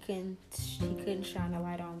 Yeah, he couldn't shine a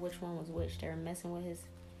light on which one was which. They were messing with his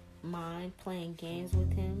mind, playing games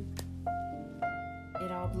with him.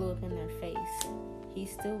 It all blew up in their face. He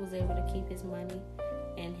still was able to keep his money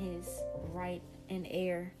and his right and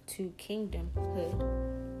heir to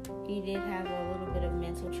kingdomhood. He did have a little bit of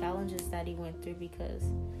mental challenges that he went through because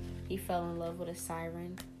he fell in love with a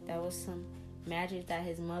siren. That was some magic that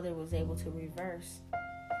his mother was able to reverse.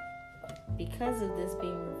 Because of this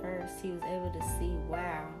being reversed, he was able to see,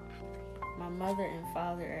 wow, my mother and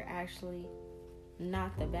father are actually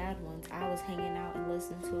not the bad ones. I was hanging out and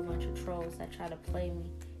listening to a bunch of trolls that try to play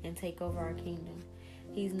me and take over our kingdom.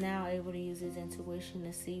 He's now able to use his intuition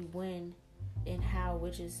to see when and how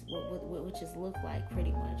witches what witches look like,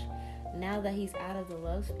 pretty much. Now that he's out of the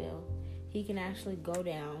love spell, he can actually go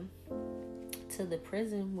down to the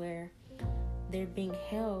prison where they're being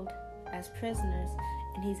held as prisoners,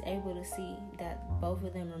 and he's able to see that both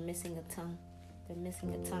of them are missing a tongue. They're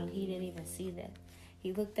missing a tongue. He didn't even see that.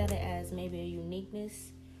 He looked at it as maybe a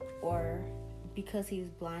uniqueness, or because he was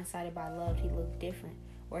blindsided by love, he looked different,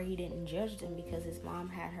 or he didn't judge them because his mom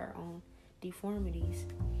had her own deformities.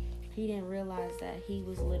 He didn't realize that he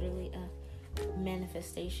was literally a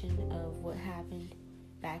manifestation of what happened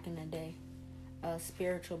back in the day. A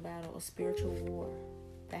spiritual battle, a spiritual war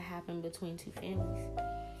that happened between two families.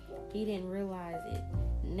 He didn't realize it.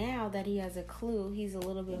 Now that he has a clue, he's a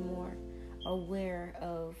little bit more aware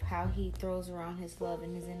of how he throws around his love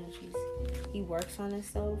and his energies. He works on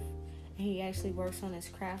himself, and he actually works on his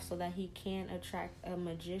craft so that he can attract a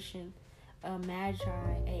magician, a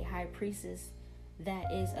magi, a high priestess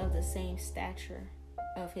that is of the same stature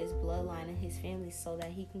of his bloodline and his family, so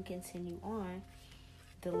that he can continue on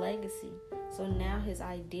the legacy. So now his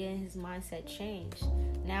idea and his mindset changed.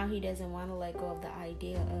 Now he doesn't want to let go of the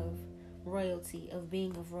idea of royalty, of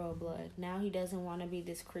being of royal blood. Now he doesn't want to be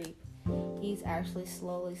this creep. He's actually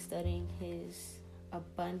slowly studying his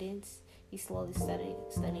abundance. He's slowly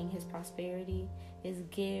studying his prosperity, his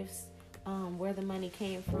gifts, where the money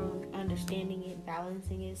came from, understanding it,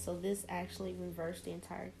 balancing it. So this actually reversed the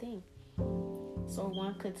entire thing. So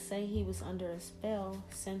one could say he was under a spell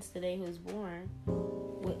since the day he was born,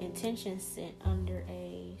 with intentions set under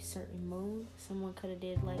a certain moon. Someone could have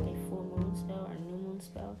did like a full moon spell or new moon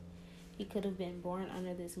spell. He could have been born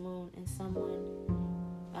under this moon, and someone,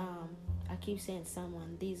 I keep saying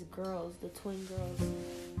someone, these girls, the twin girls,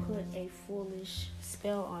 put a foolish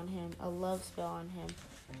spell on him, a love spell on him,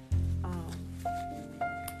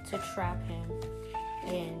 to trap him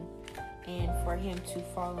and for him to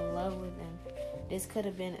fall in love with them. This could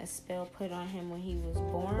have been a spell put on him when he was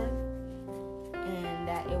born, and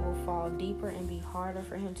that it will fall deeper and be harder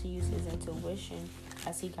for him to use his intuition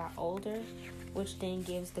as he got older, which then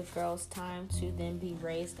gives the girls time to then be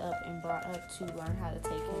raised up and brought up to learn how to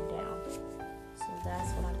take him down. So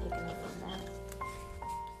that's what I'm picking up from that.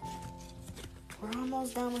 We're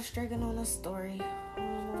almost done with Strega Nona's story.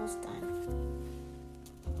 Almost done.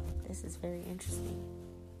 This is very interesting.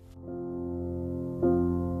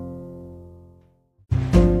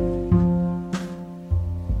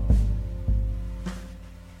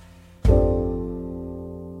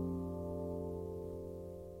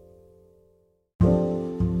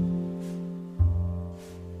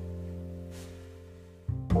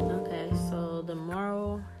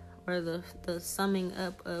 Or the summing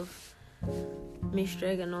up of Miss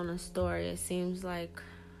Strega Nona's story, it seems like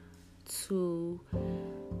to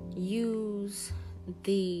use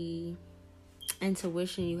the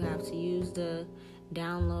intuition you have, to use the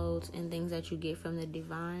downloads and things that you get from the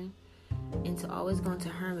divine, and to always go into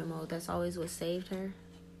hermit mode. That's always what saved her.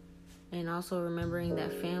 And also remembering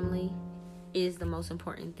that family is the most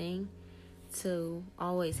important thing, to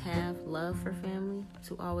always have love for family,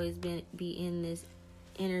 to always be in this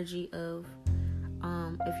energy of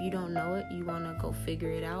if you don't know it, you want to go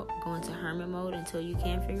figure it out, go into hermit mode until you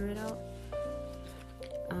can figure it out.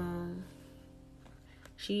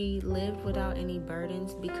 She lived without any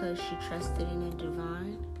burdens because she trusted in the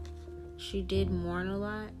divine. She did mourn a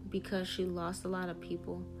lot because she lost a lot of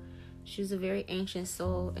people. She was a very ancient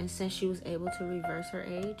soul, and since she was able to reverse her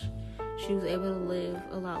age, she was able to live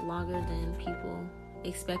a lot longer than people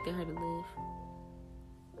expected her to live.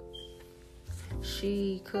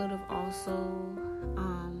 She could have also,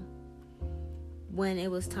 when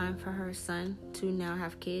it was time for her son to now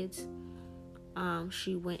have kids,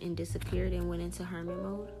 she went and disappeared and went into hermit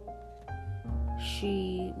mode.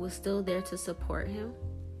 She was still there to support him,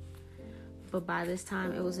 but by this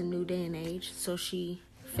time it was a new day and age, so she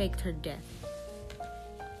faked her death.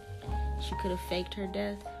 She could have faked her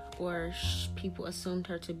death, or people assumed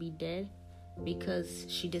her to be dead because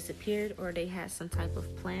she disappeared, or they had some type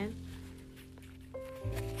of plan.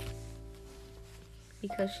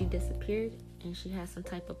 Because she disappeared and she had some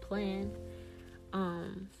type of plan,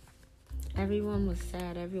 everyone was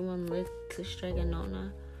sad. Everyone looked to Strega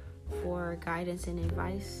Nona for guidance and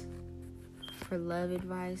advice, for love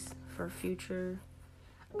advice, for future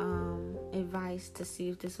advice, to see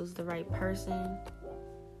if this was the right person,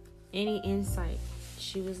 any insight.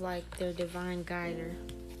 She was like their divine guider.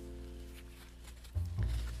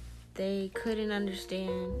 They couldn't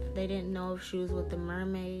understand. They didn't know if she was with the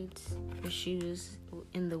mermaids, if she was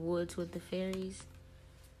in the woods with the fairies.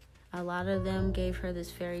 A lot of them gave her this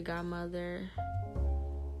fairy godmother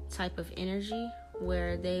type of energy,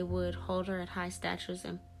 where they would hold her at high statures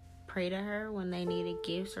and pray to her when they needed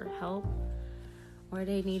gifts or help, or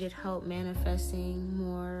they needed help manifesting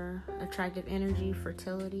more attractive energy,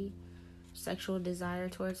 fertility, sexual desire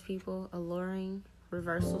towards people, alluring,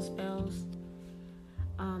 reversal spells,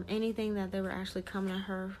 anything that they were actually coming to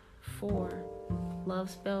her for, love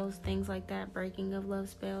spells, things like that, breaking of love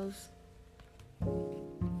spells,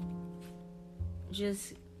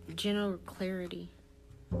 just general clarity.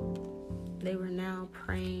 They were now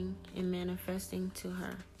praying and manifesting to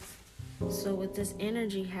her. So with this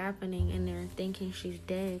energy happening and they're thinking she's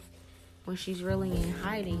dead when she's really in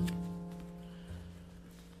hiding,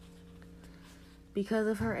 because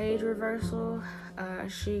of her age reversal,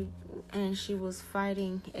 she was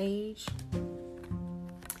fighting age.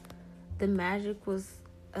 The magic was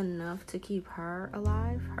enough to keep her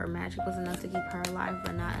alive. Her magic was enough to keep her alive,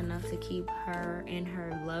 but not enough to keep her and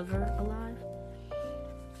her lover alive.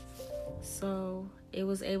 So it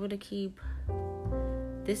was able to keep.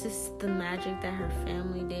 This is the magic that her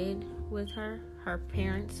family did with her. Her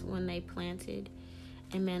parents, when they planted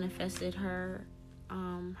and manifested her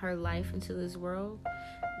life into this world,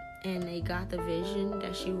 and they got the vision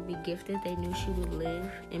that she would be gifted. They knew she would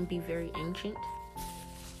live and be very ancient.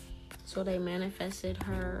 So they manifested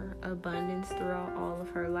her abundance throughout all of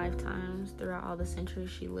her lifetimes, throughout all the centuries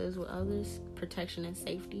she lives with others, protection and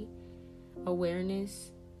safety,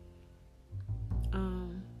 awareness.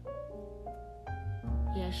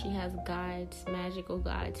 She has guides, magical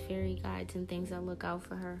guides, fairy guides, and things that look out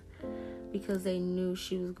for her because they knew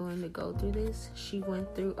she was going to go through this. She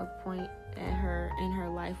went through a point in her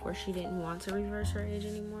life where she didn't want to reverse her age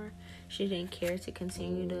anymore. She didn't care to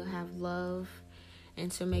continue to have love and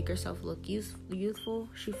to make herself look youthful.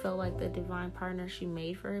 She felt like the divine partner she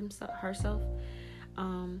made for herself,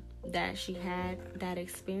 that she had that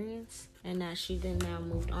experience, and that she then now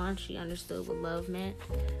moved on. She understood what love meant.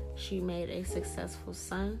 She made a successful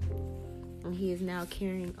son, and he is now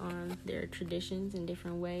carrying on their traditions in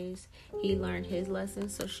different ways. He learned his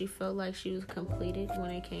lessons, so she felt like she was completed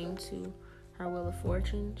when it came to her Wheel of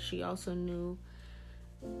Fortune. She also knew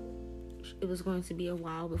it was going to be a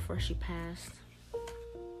while before she passed.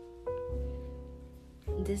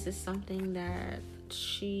 This is something that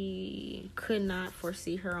she could not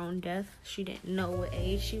foresee her own death. She didn't know what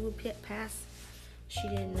age she would pass. She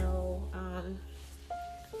didn't know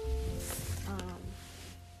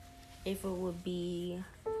if it would be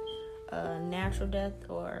a natural death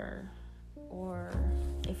or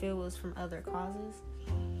if it was from other causes.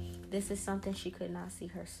 This is something she could not see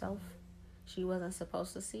herself. She wasn't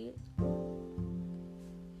supposed to see it.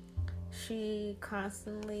 She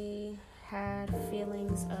constantly had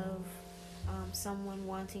feelings of someone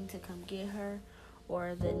wanting to come get her,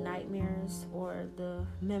 or the nightmares or the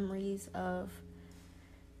memories of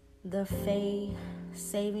the Fae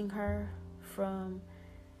saving her from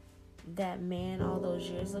that man all those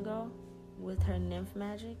years ago with her nymph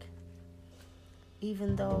magic.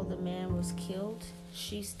 Even though the man was killed,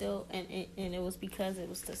 she still, and it was because it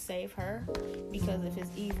was to save her because of his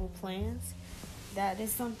evil plans. That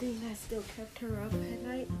is something that still kept her up at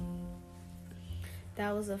night.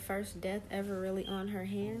 That was the first death ever really on her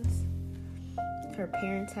hands. Her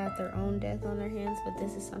parents had their own death on their hands, but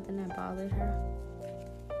this is something that bothered her.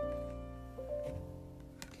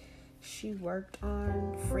 She worked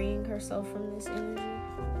on freeing herself from this energy.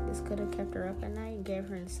 This could have kept her up at night and gave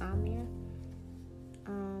her insomnia.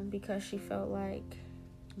 Because she felt like,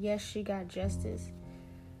 yes, she got justice.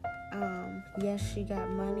 Yes, she got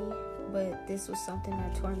money, but this was something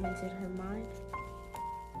that tormented her mind.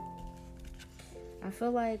 I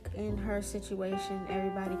feel like in her situation,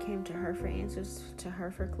 everybody came to her for answers, to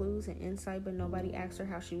her for clues and insight, but nobody asked her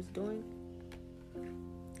how she was doing.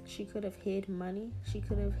 She could have hid money. She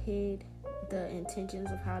could have hid the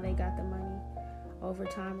intentions of how they got the money over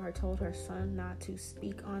time, or told her son not to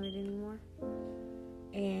speak on it anymore,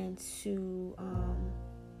 and to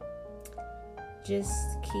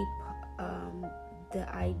just keep the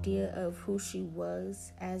idea of who she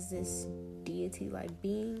was as this deity-like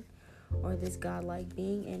being, or this godlike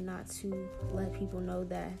being, and not to let people know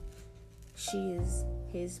that she is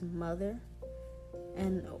his mother.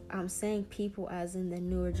 And I'm saying people as in the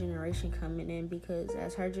newer generation coming in, because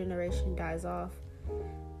as her generation dies off,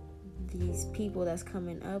 these people that's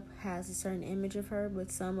coming up has a certain image of her,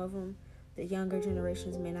 but some of them, the younger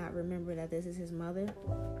generations, may not remember that this is his mother.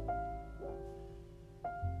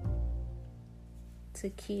 To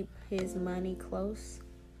keep his money close,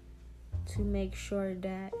 to make sure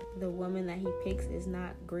that the woman that he picks is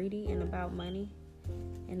not greedy and about money,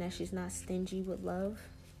 and that she's not stingy with love.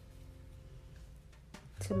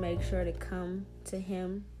 To make sure to come to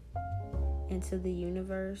him and to the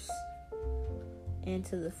universe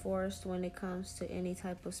into the forest when it comes to any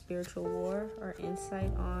type of spiritual war, or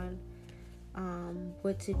insight on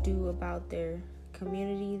what to do about their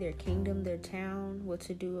community, their kingdom, their town, what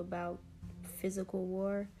to do about physical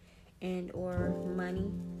war and or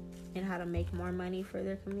money, and how to make more money for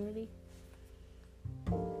their community.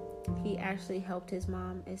 He actually helped his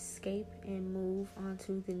mom escape and move on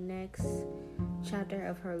to the next chapter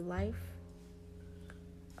of her life.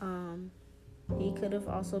 He could have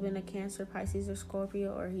also been a Cancer, Pisces, or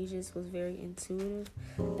Scorpio, or he just was very intuitive,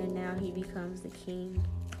 and now he becomes the king.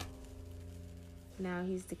 Now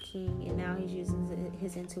he's the king, and now he's using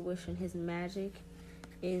his intuition. His magic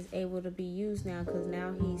is able to be used now, because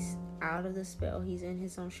now he's out of the spell. He's in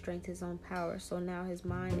his own strength, his own power. So now his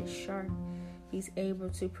mind is sharp. He's able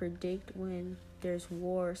to predict when there's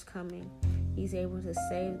wars coming. He's able to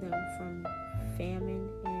save them from famine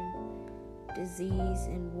and disease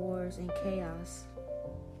and wars and chaos.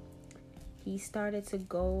 He started to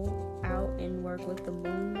go out and work with the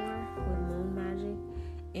moon more, with moon magic,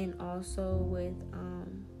 and also with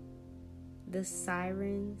the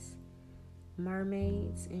sirens,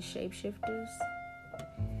 mermaids, and shapeshifters.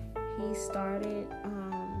 He started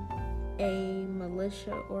a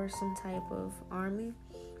militia or some type of army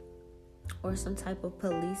or some type of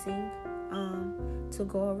policing to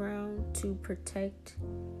go around to protect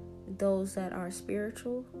those that are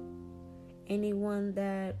spiritual. Anyone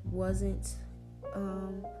that wasn't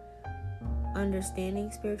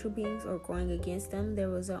understanding spiritual beings or going against them, there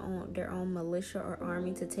was their own militia or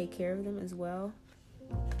army to take care of them as well,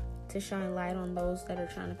 to shine light on those that are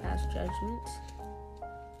trying to pass judgment.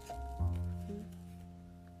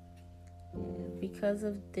 Because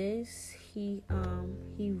of this, he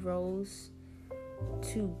rose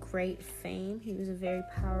to great fame. He was a very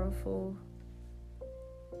powerful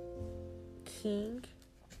king.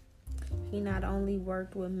 He not only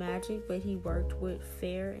worked with magic, but he worked with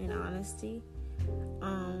fair and honesty.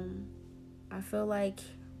 I feel like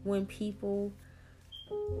when people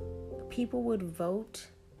would vote,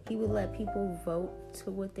 he would let people vote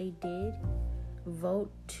to what they did,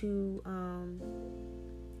 vote to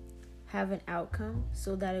have an outcome,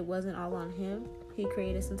 so that it wasn't all on him. He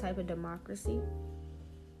created some type of democracy.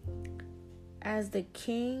 As the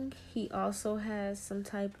king, he also has some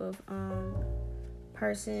type of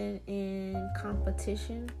person in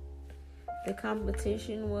competition. The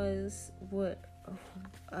competition was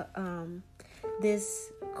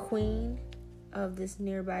this queen of this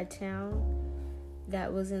nearby town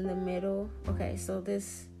that was in the middle. Okay, so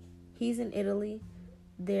he's in Italy.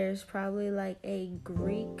 There's probably like a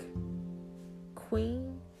Greek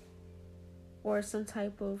queen or some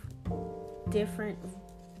type of different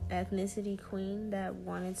ethnicity queen that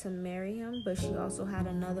wanted to marry him, but she also had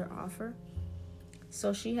another offer.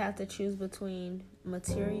 So she had to choose between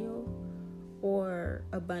material or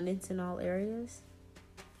abundance in all areas.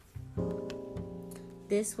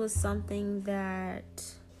 This was something that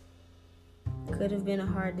could have been a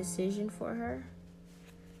hard decision for her.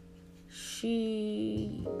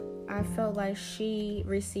 I felt like she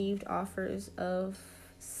received offers of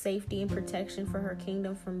safety and protection for her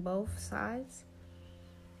kingdom from both sides.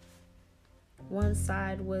 One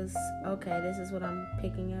side was, okay, this is what I'm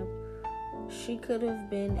picking up. She could have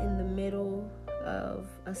been in the middle of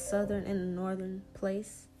a southern and a northern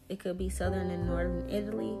place. It could be southern and northern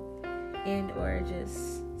Italy, and or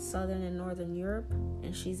just southern and northern Europe,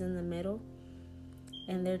 and she's in the middle.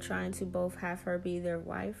 And they're trying to both have her be their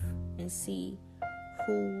wife and see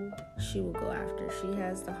who she will go after. She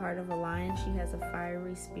has the heart of a lion. She has a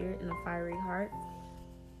fiery spirit and a fiery heart.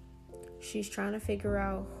 She's trying to figure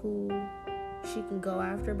out who she can go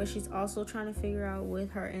after, but she's also trying to figure out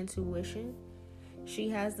with her intuition. She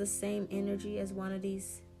has the same energy as one of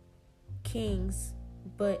these kings,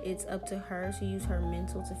 but it's up to her to use her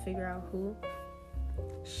mental to figure out who.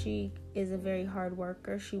 She is a very hard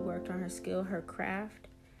worker. She worked on her skill, her craft.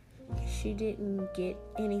 She didn't get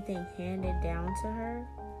anything handed down to her.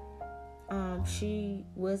 She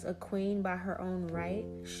was a queen by her own right.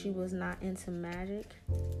 She was not into magic.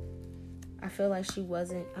 I feel like she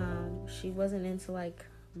wasn't into like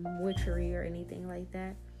witchery or anything like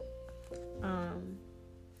that.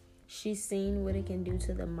 She's seen what it can do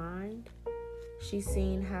to the mind. She's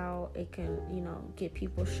seen how it can, get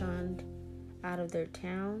people shunned out of their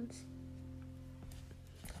towns.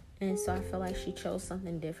 And so I feel like she chose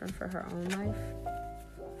something different for her own life.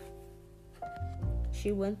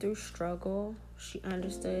 She went through struggle. She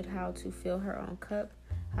understood how to fill her own cup,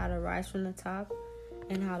 how to rise from the top,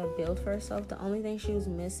 and how to build for herself. The only thing she was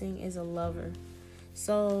missing is a lover.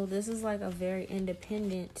 So this is like a very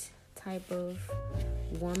independent type of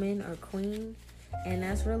woman or queen. And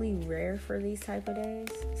that's really rare for these type of days.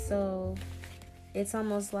 So it's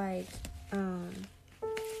almost like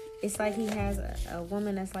it's like he has a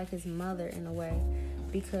woman that's like his mother in a way,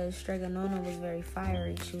 because Strega Nona was very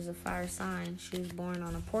fiery. She was a fire sign. She was born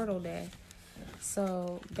on a portal day.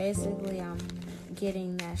 So basically I'm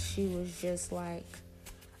getting that she was just like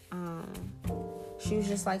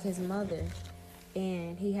his mother,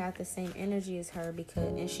 and he had the same energy as her,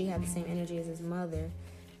 and she had the same energy as his mother,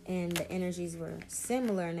 and the energies were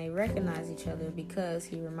similar, and they recognized each other because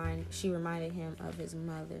she reminded him of his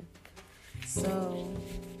mother. So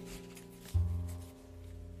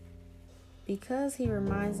because he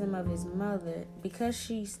reminds him of his mother, because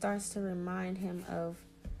she starts to remind him of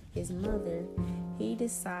his mother, he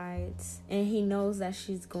decides, and he knows that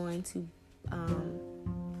she's going to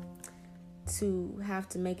have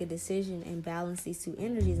to make a decision and balance these two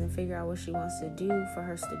energies and figure out what she wants to do for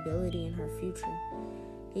her stability and her future.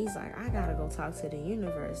 He's like, I gotta go talk to the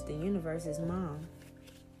universe. The universe is mom.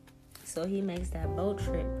 So he makes that boat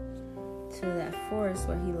trip to that forest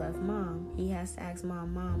where he left mom. He has to ask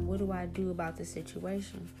mom, what do I do about this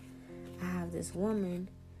situation? I have this woman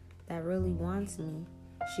that really wants me.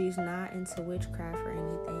 She's not into witchcraft or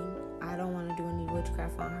anything. I don't want to do any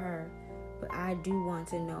witchcraft on her, but I do want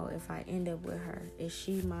to know if I end up with her. Is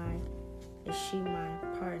she my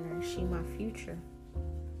partner? Is she my future?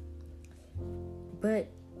 But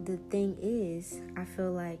the thing is, I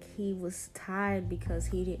feel like he was tied because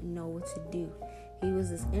he didn't know what to do. He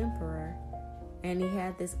was this emperor, and he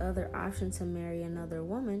had this other option to marry another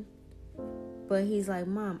woman. But he's like,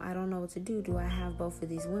 Mom, I don't know what to do. Do I have both of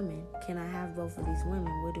these women? Can I have both of these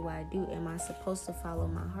women? What do I do? Am I supposed to follow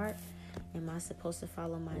my heart? Am I supposed to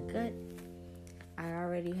follow my gut? I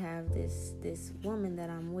already have this woman that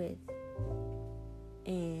I'm with.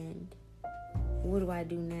 And what do I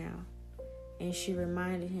do now? And she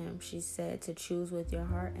reminded him, she said, to choose with your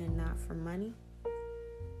heart and not for money,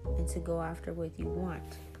 and to go after what you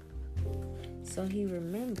want. So he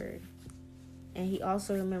remembered. And he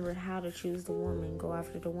also remembered how to choose the woman, go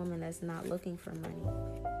after the woman that's not looking for money.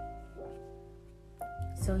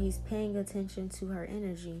 So he's paying attention to her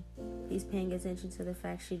energy. He's paying attention to the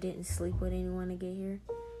fact she didn't sleep with anyone to get here.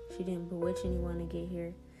 She didn't bewitch anyone to get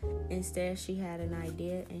here. Instead, she had an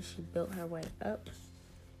idea and she built her way up.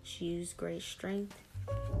 She used great strength.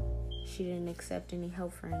 She didn't accept any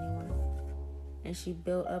help for anyone. And she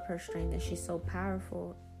built up her strength, and she's so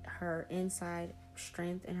powerful. Her inside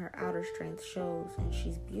strength and her outer strength shows, and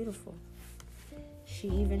she's beautiful. She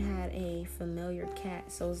even had a familiar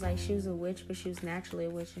cat. So it's like she was a witch, but she was naturally a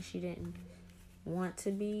witch, and she didn't want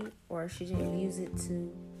to be, or she didn't use it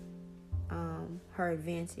to her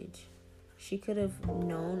advantage. She could have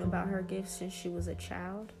known about her gifts since she was a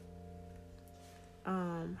child.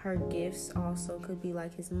 Her gifts also could be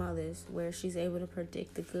like his mother's, where she's able to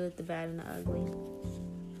predict the good, the bad, and the ugly.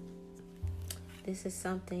 This is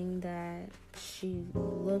something that she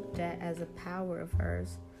looked at as a power of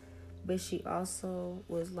hers, but she also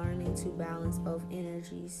was learning to balance both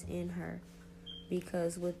energies in her,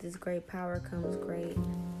 because with this great power comes great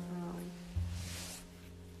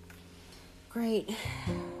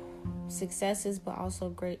successes, but also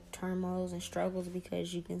great turmoils and struggles,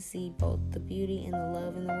 because you can see both the beauty and the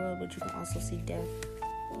love in the world, but you can also see death.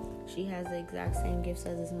 She has the exact same gifts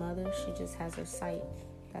as his mother. She just has her sight.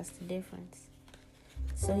 That's the difference.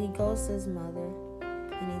 So he goes to his mother,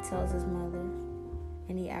 and he tells his mother,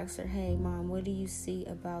 and he asks her, hey, Mom, what do you see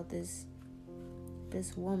about this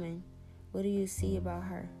woman? What do you see about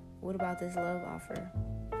her? What about this love offer?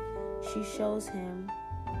 She shows him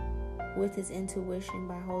with his intuition,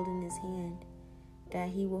 by holding his hand, that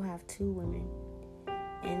he will have two women,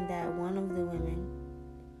 and that one of the women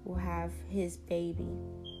will have his baby,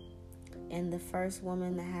 and the first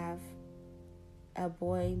woman to have a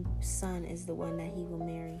boy son is the one that he will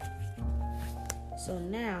marry. So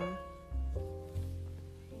now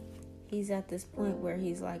he's at this point where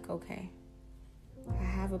he's like, okay, I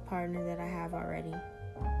have a partner that I have already,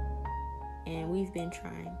 and we've been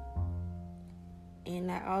trying.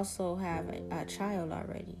 And I also have a child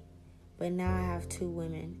already. But now I have two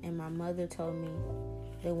women. And my mother told me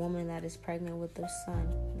the woman that is pregnant with the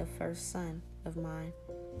son, the first son of mine,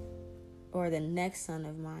 or the next son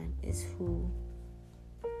of mine, is who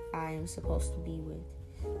I am supposed to be with.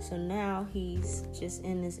 So now he's just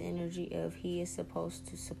in this energy of he is supposed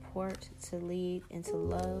to support, to lead, and to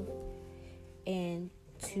love, and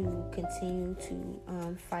to continue to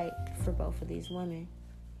fight for both of these women.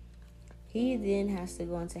 He then has to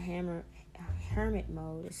go into hermit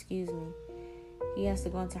mode, He has to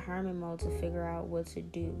go into hermit mode to figure out what to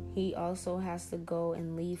do. He also has to go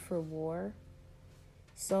and leave for war.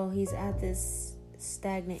 So he's at this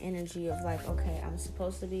stagnant energy of like, okay, I'm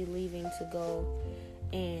supposed to be leaving to go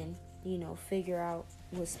and, figure out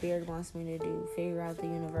what Spirit wants me to do, figure out the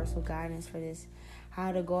universal guidance for this,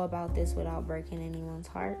 how to go about this without breaking anyone's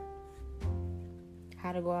heart,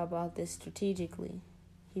 how to go about this strategically.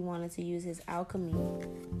 He wanted to use his alchemy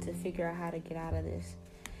to figure out how to get out of this.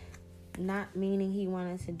 Not meaning he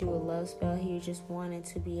wanted to do a love spell, he just wanted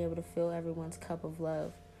to be able to fill everyone's cup of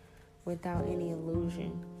love without any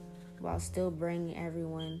illusion, while still bringing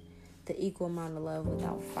everyone the equal amount of love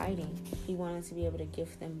without fighting. He wanted to be able to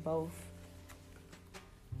gift them both.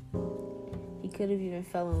 He could have even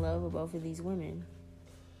fell in love with both of these women.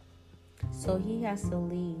 So he has to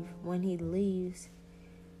leave. When he leaves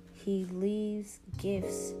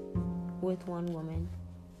gifts with one woman.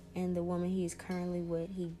 And the woman he's currently with,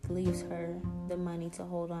 he leaves her the money to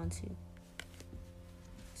hold on to.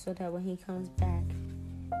 So that when he comes back,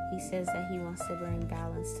 he says that he wants to bring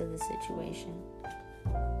balance to the situation.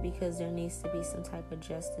 Because there needs to be some type of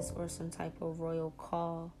justice or some type of royal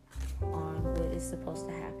call on what is supposed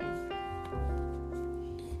to happen.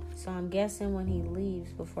 So I'm guessing when he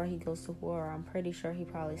leaves, before he goes to war, I'm pretty sure he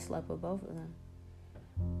probably slept with both of them.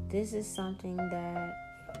 This is something that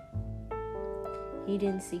he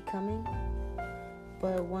didn't see coming,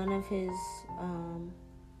 but one of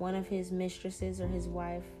his mistresses or his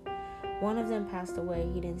wife, one of them passed away.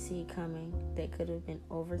 He didn't see it coming. They could have been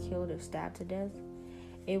overkilled or stabbed to death.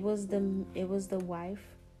 It was the wife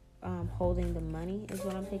holding the money is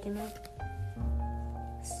what I'm picking up.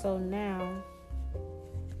 So now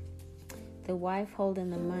the wife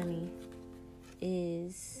holding the money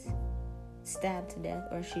is stabbed to death,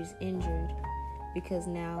 or she's injured, because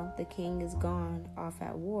now the king is gone off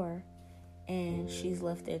at war and she's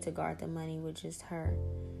left there to guard the money with just her.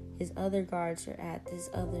 His other guards are at this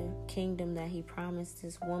other kingdom that he promised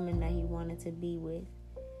this woman that he wanted to be with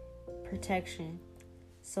protection.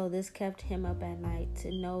 So this kept him up at night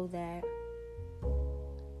to know that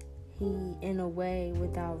he, in a way,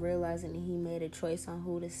 without realizing it, he made a choice on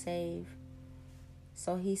who to save.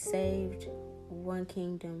 So he saved one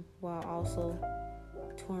kingdom while also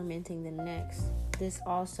tormenting the next. This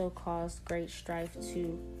also caused great strife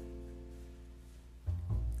to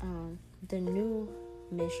the new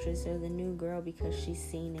mistress or the new girl, because she's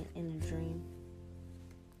seen it in a dream.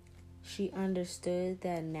 She understood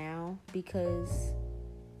that now, because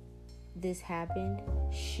this happened,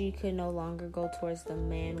 she could no longer go towards the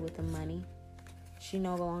man with the money. She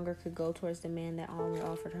no longer could go towards the man that only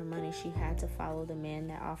offered her money. She had to follow the man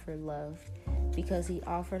that offered love, because he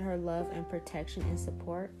offered her love and protection and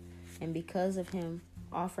support. And because of him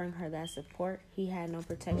offering her that support, he had no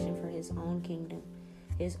protection for his own kingdom,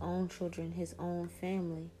 his own children, his own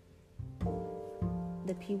family.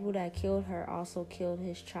 The people that killed her also killed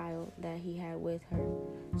his child that he had with her.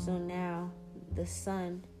 So now the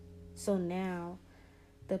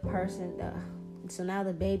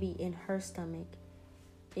baby in her stomach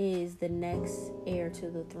is the next heir to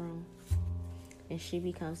the throne, and she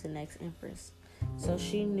becomes the next empress. So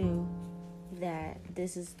she knew that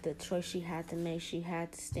this is the choice she had to make. She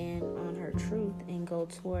had to stand on her truth and go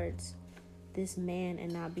towards this man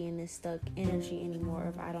and not be in this stuck energy anymore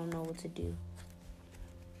of I don't know what to do.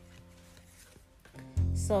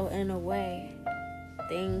 So in a way,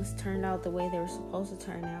 things turned out the way they were supposed to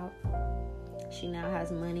turn out. She now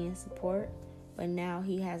has money and support, but now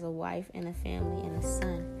he has a wife and a family and a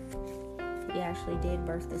son. He actually did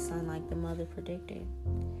birth the son like the mother predicted.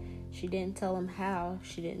 She didn't tell him how.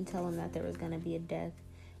 She didn't tell him that there was going to be a death,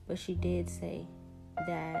 but she did say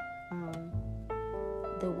that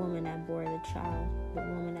the woman that bore the child, the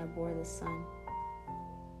woman that bore the son.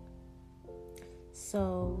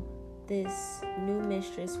 So this new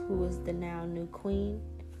mistress, who was the now new queen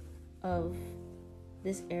of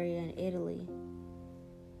this area in Italy,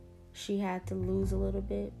 she had to lose a little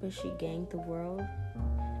bit, but she gained the world.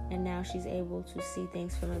 And now she's able to see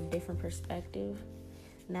things from a different perspective.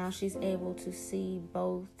 Now she's able to see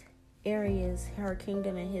both areas, her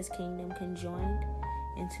kingdom and his kingdom, conjoined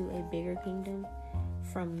into a bigger kingdom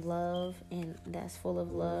from love, and that's full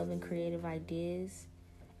of love and creative ideas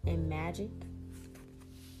and magic.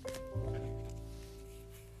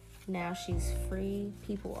 Now she's free.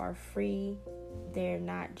 People are free. They're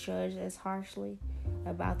not judged as harshly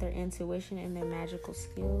about their intuition and their magical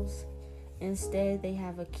skills. Instead, they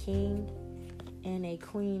have a king and a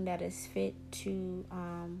queen that is fit to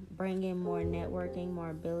bring in more networking, more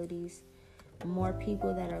abilities, more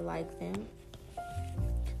people that are like them,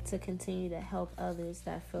 to continue to help others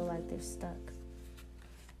that feel like they're stuck.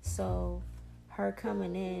 So her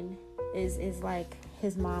coming in is like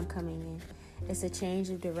his mom coming in. It's a change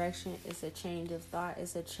of direction. It's a change of thought.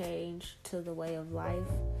 It's a change to the way of life.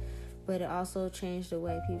 But it also changed the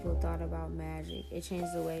way people thought about magic. It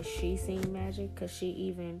changed the way she seen magic, because she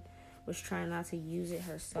even was trying not to use it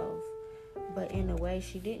herself. But in a way,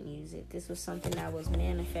 she didn't use it. This was something that was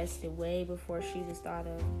manifested way before she was thought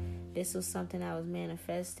of. This was something that was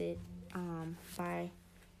manifested by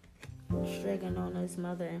Strega Nona's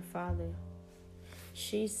mother and father.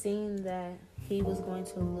 She seen that he was going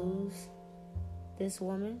to lose this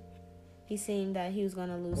woman. He seen that he was going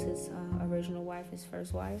to lose his original wife, his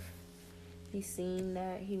first wife. He seen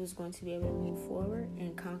that he was going to be able to move forward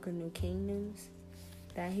and conquer new kingdoms,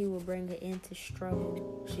 that he would bring an end to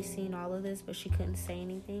struggle. She seen all of this, but she couldn't say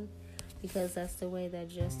anything, because that's the way that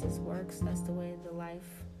justice works. That's the way the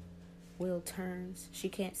life wheel turns. She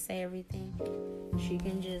can't say everything. She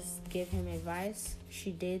can just give him advice.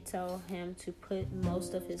 She did tell him to put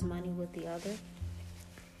most of his money with the other,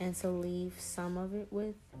 and to leave some of it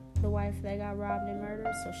with the wife that got robbed and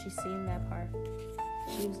murdered. So she seen that part.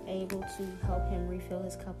 She was able to help him refill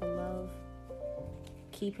his cup of love,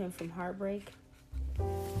 keep him from heartbreak.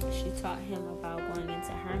 She taught him about going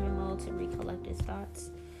into hermit mode to recollect his thoughts.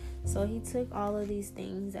 So he took all of these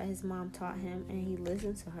things that his mom taught him, and he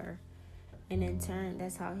listened to her. And in turn,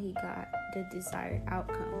 that's how he got the desired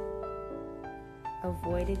outcome.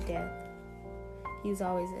 Avoided death. He was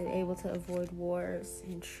always able to avoid wars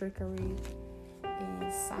and trickery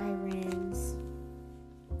and sirens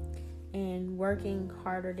and working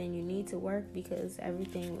harder than you need to work, because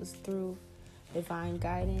everything was through divine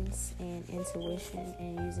guidance and intuition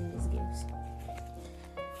and using his gifts.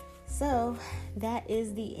 So that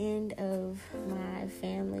is the end of my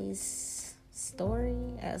family's story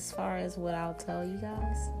as far as what I'll tell you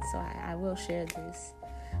guys. So I will share this.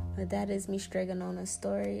 But that is Miss Strega Nona's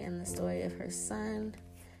story, and the story of her son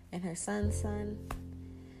and her son's son.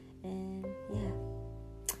 And yeah,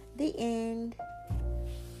 the end.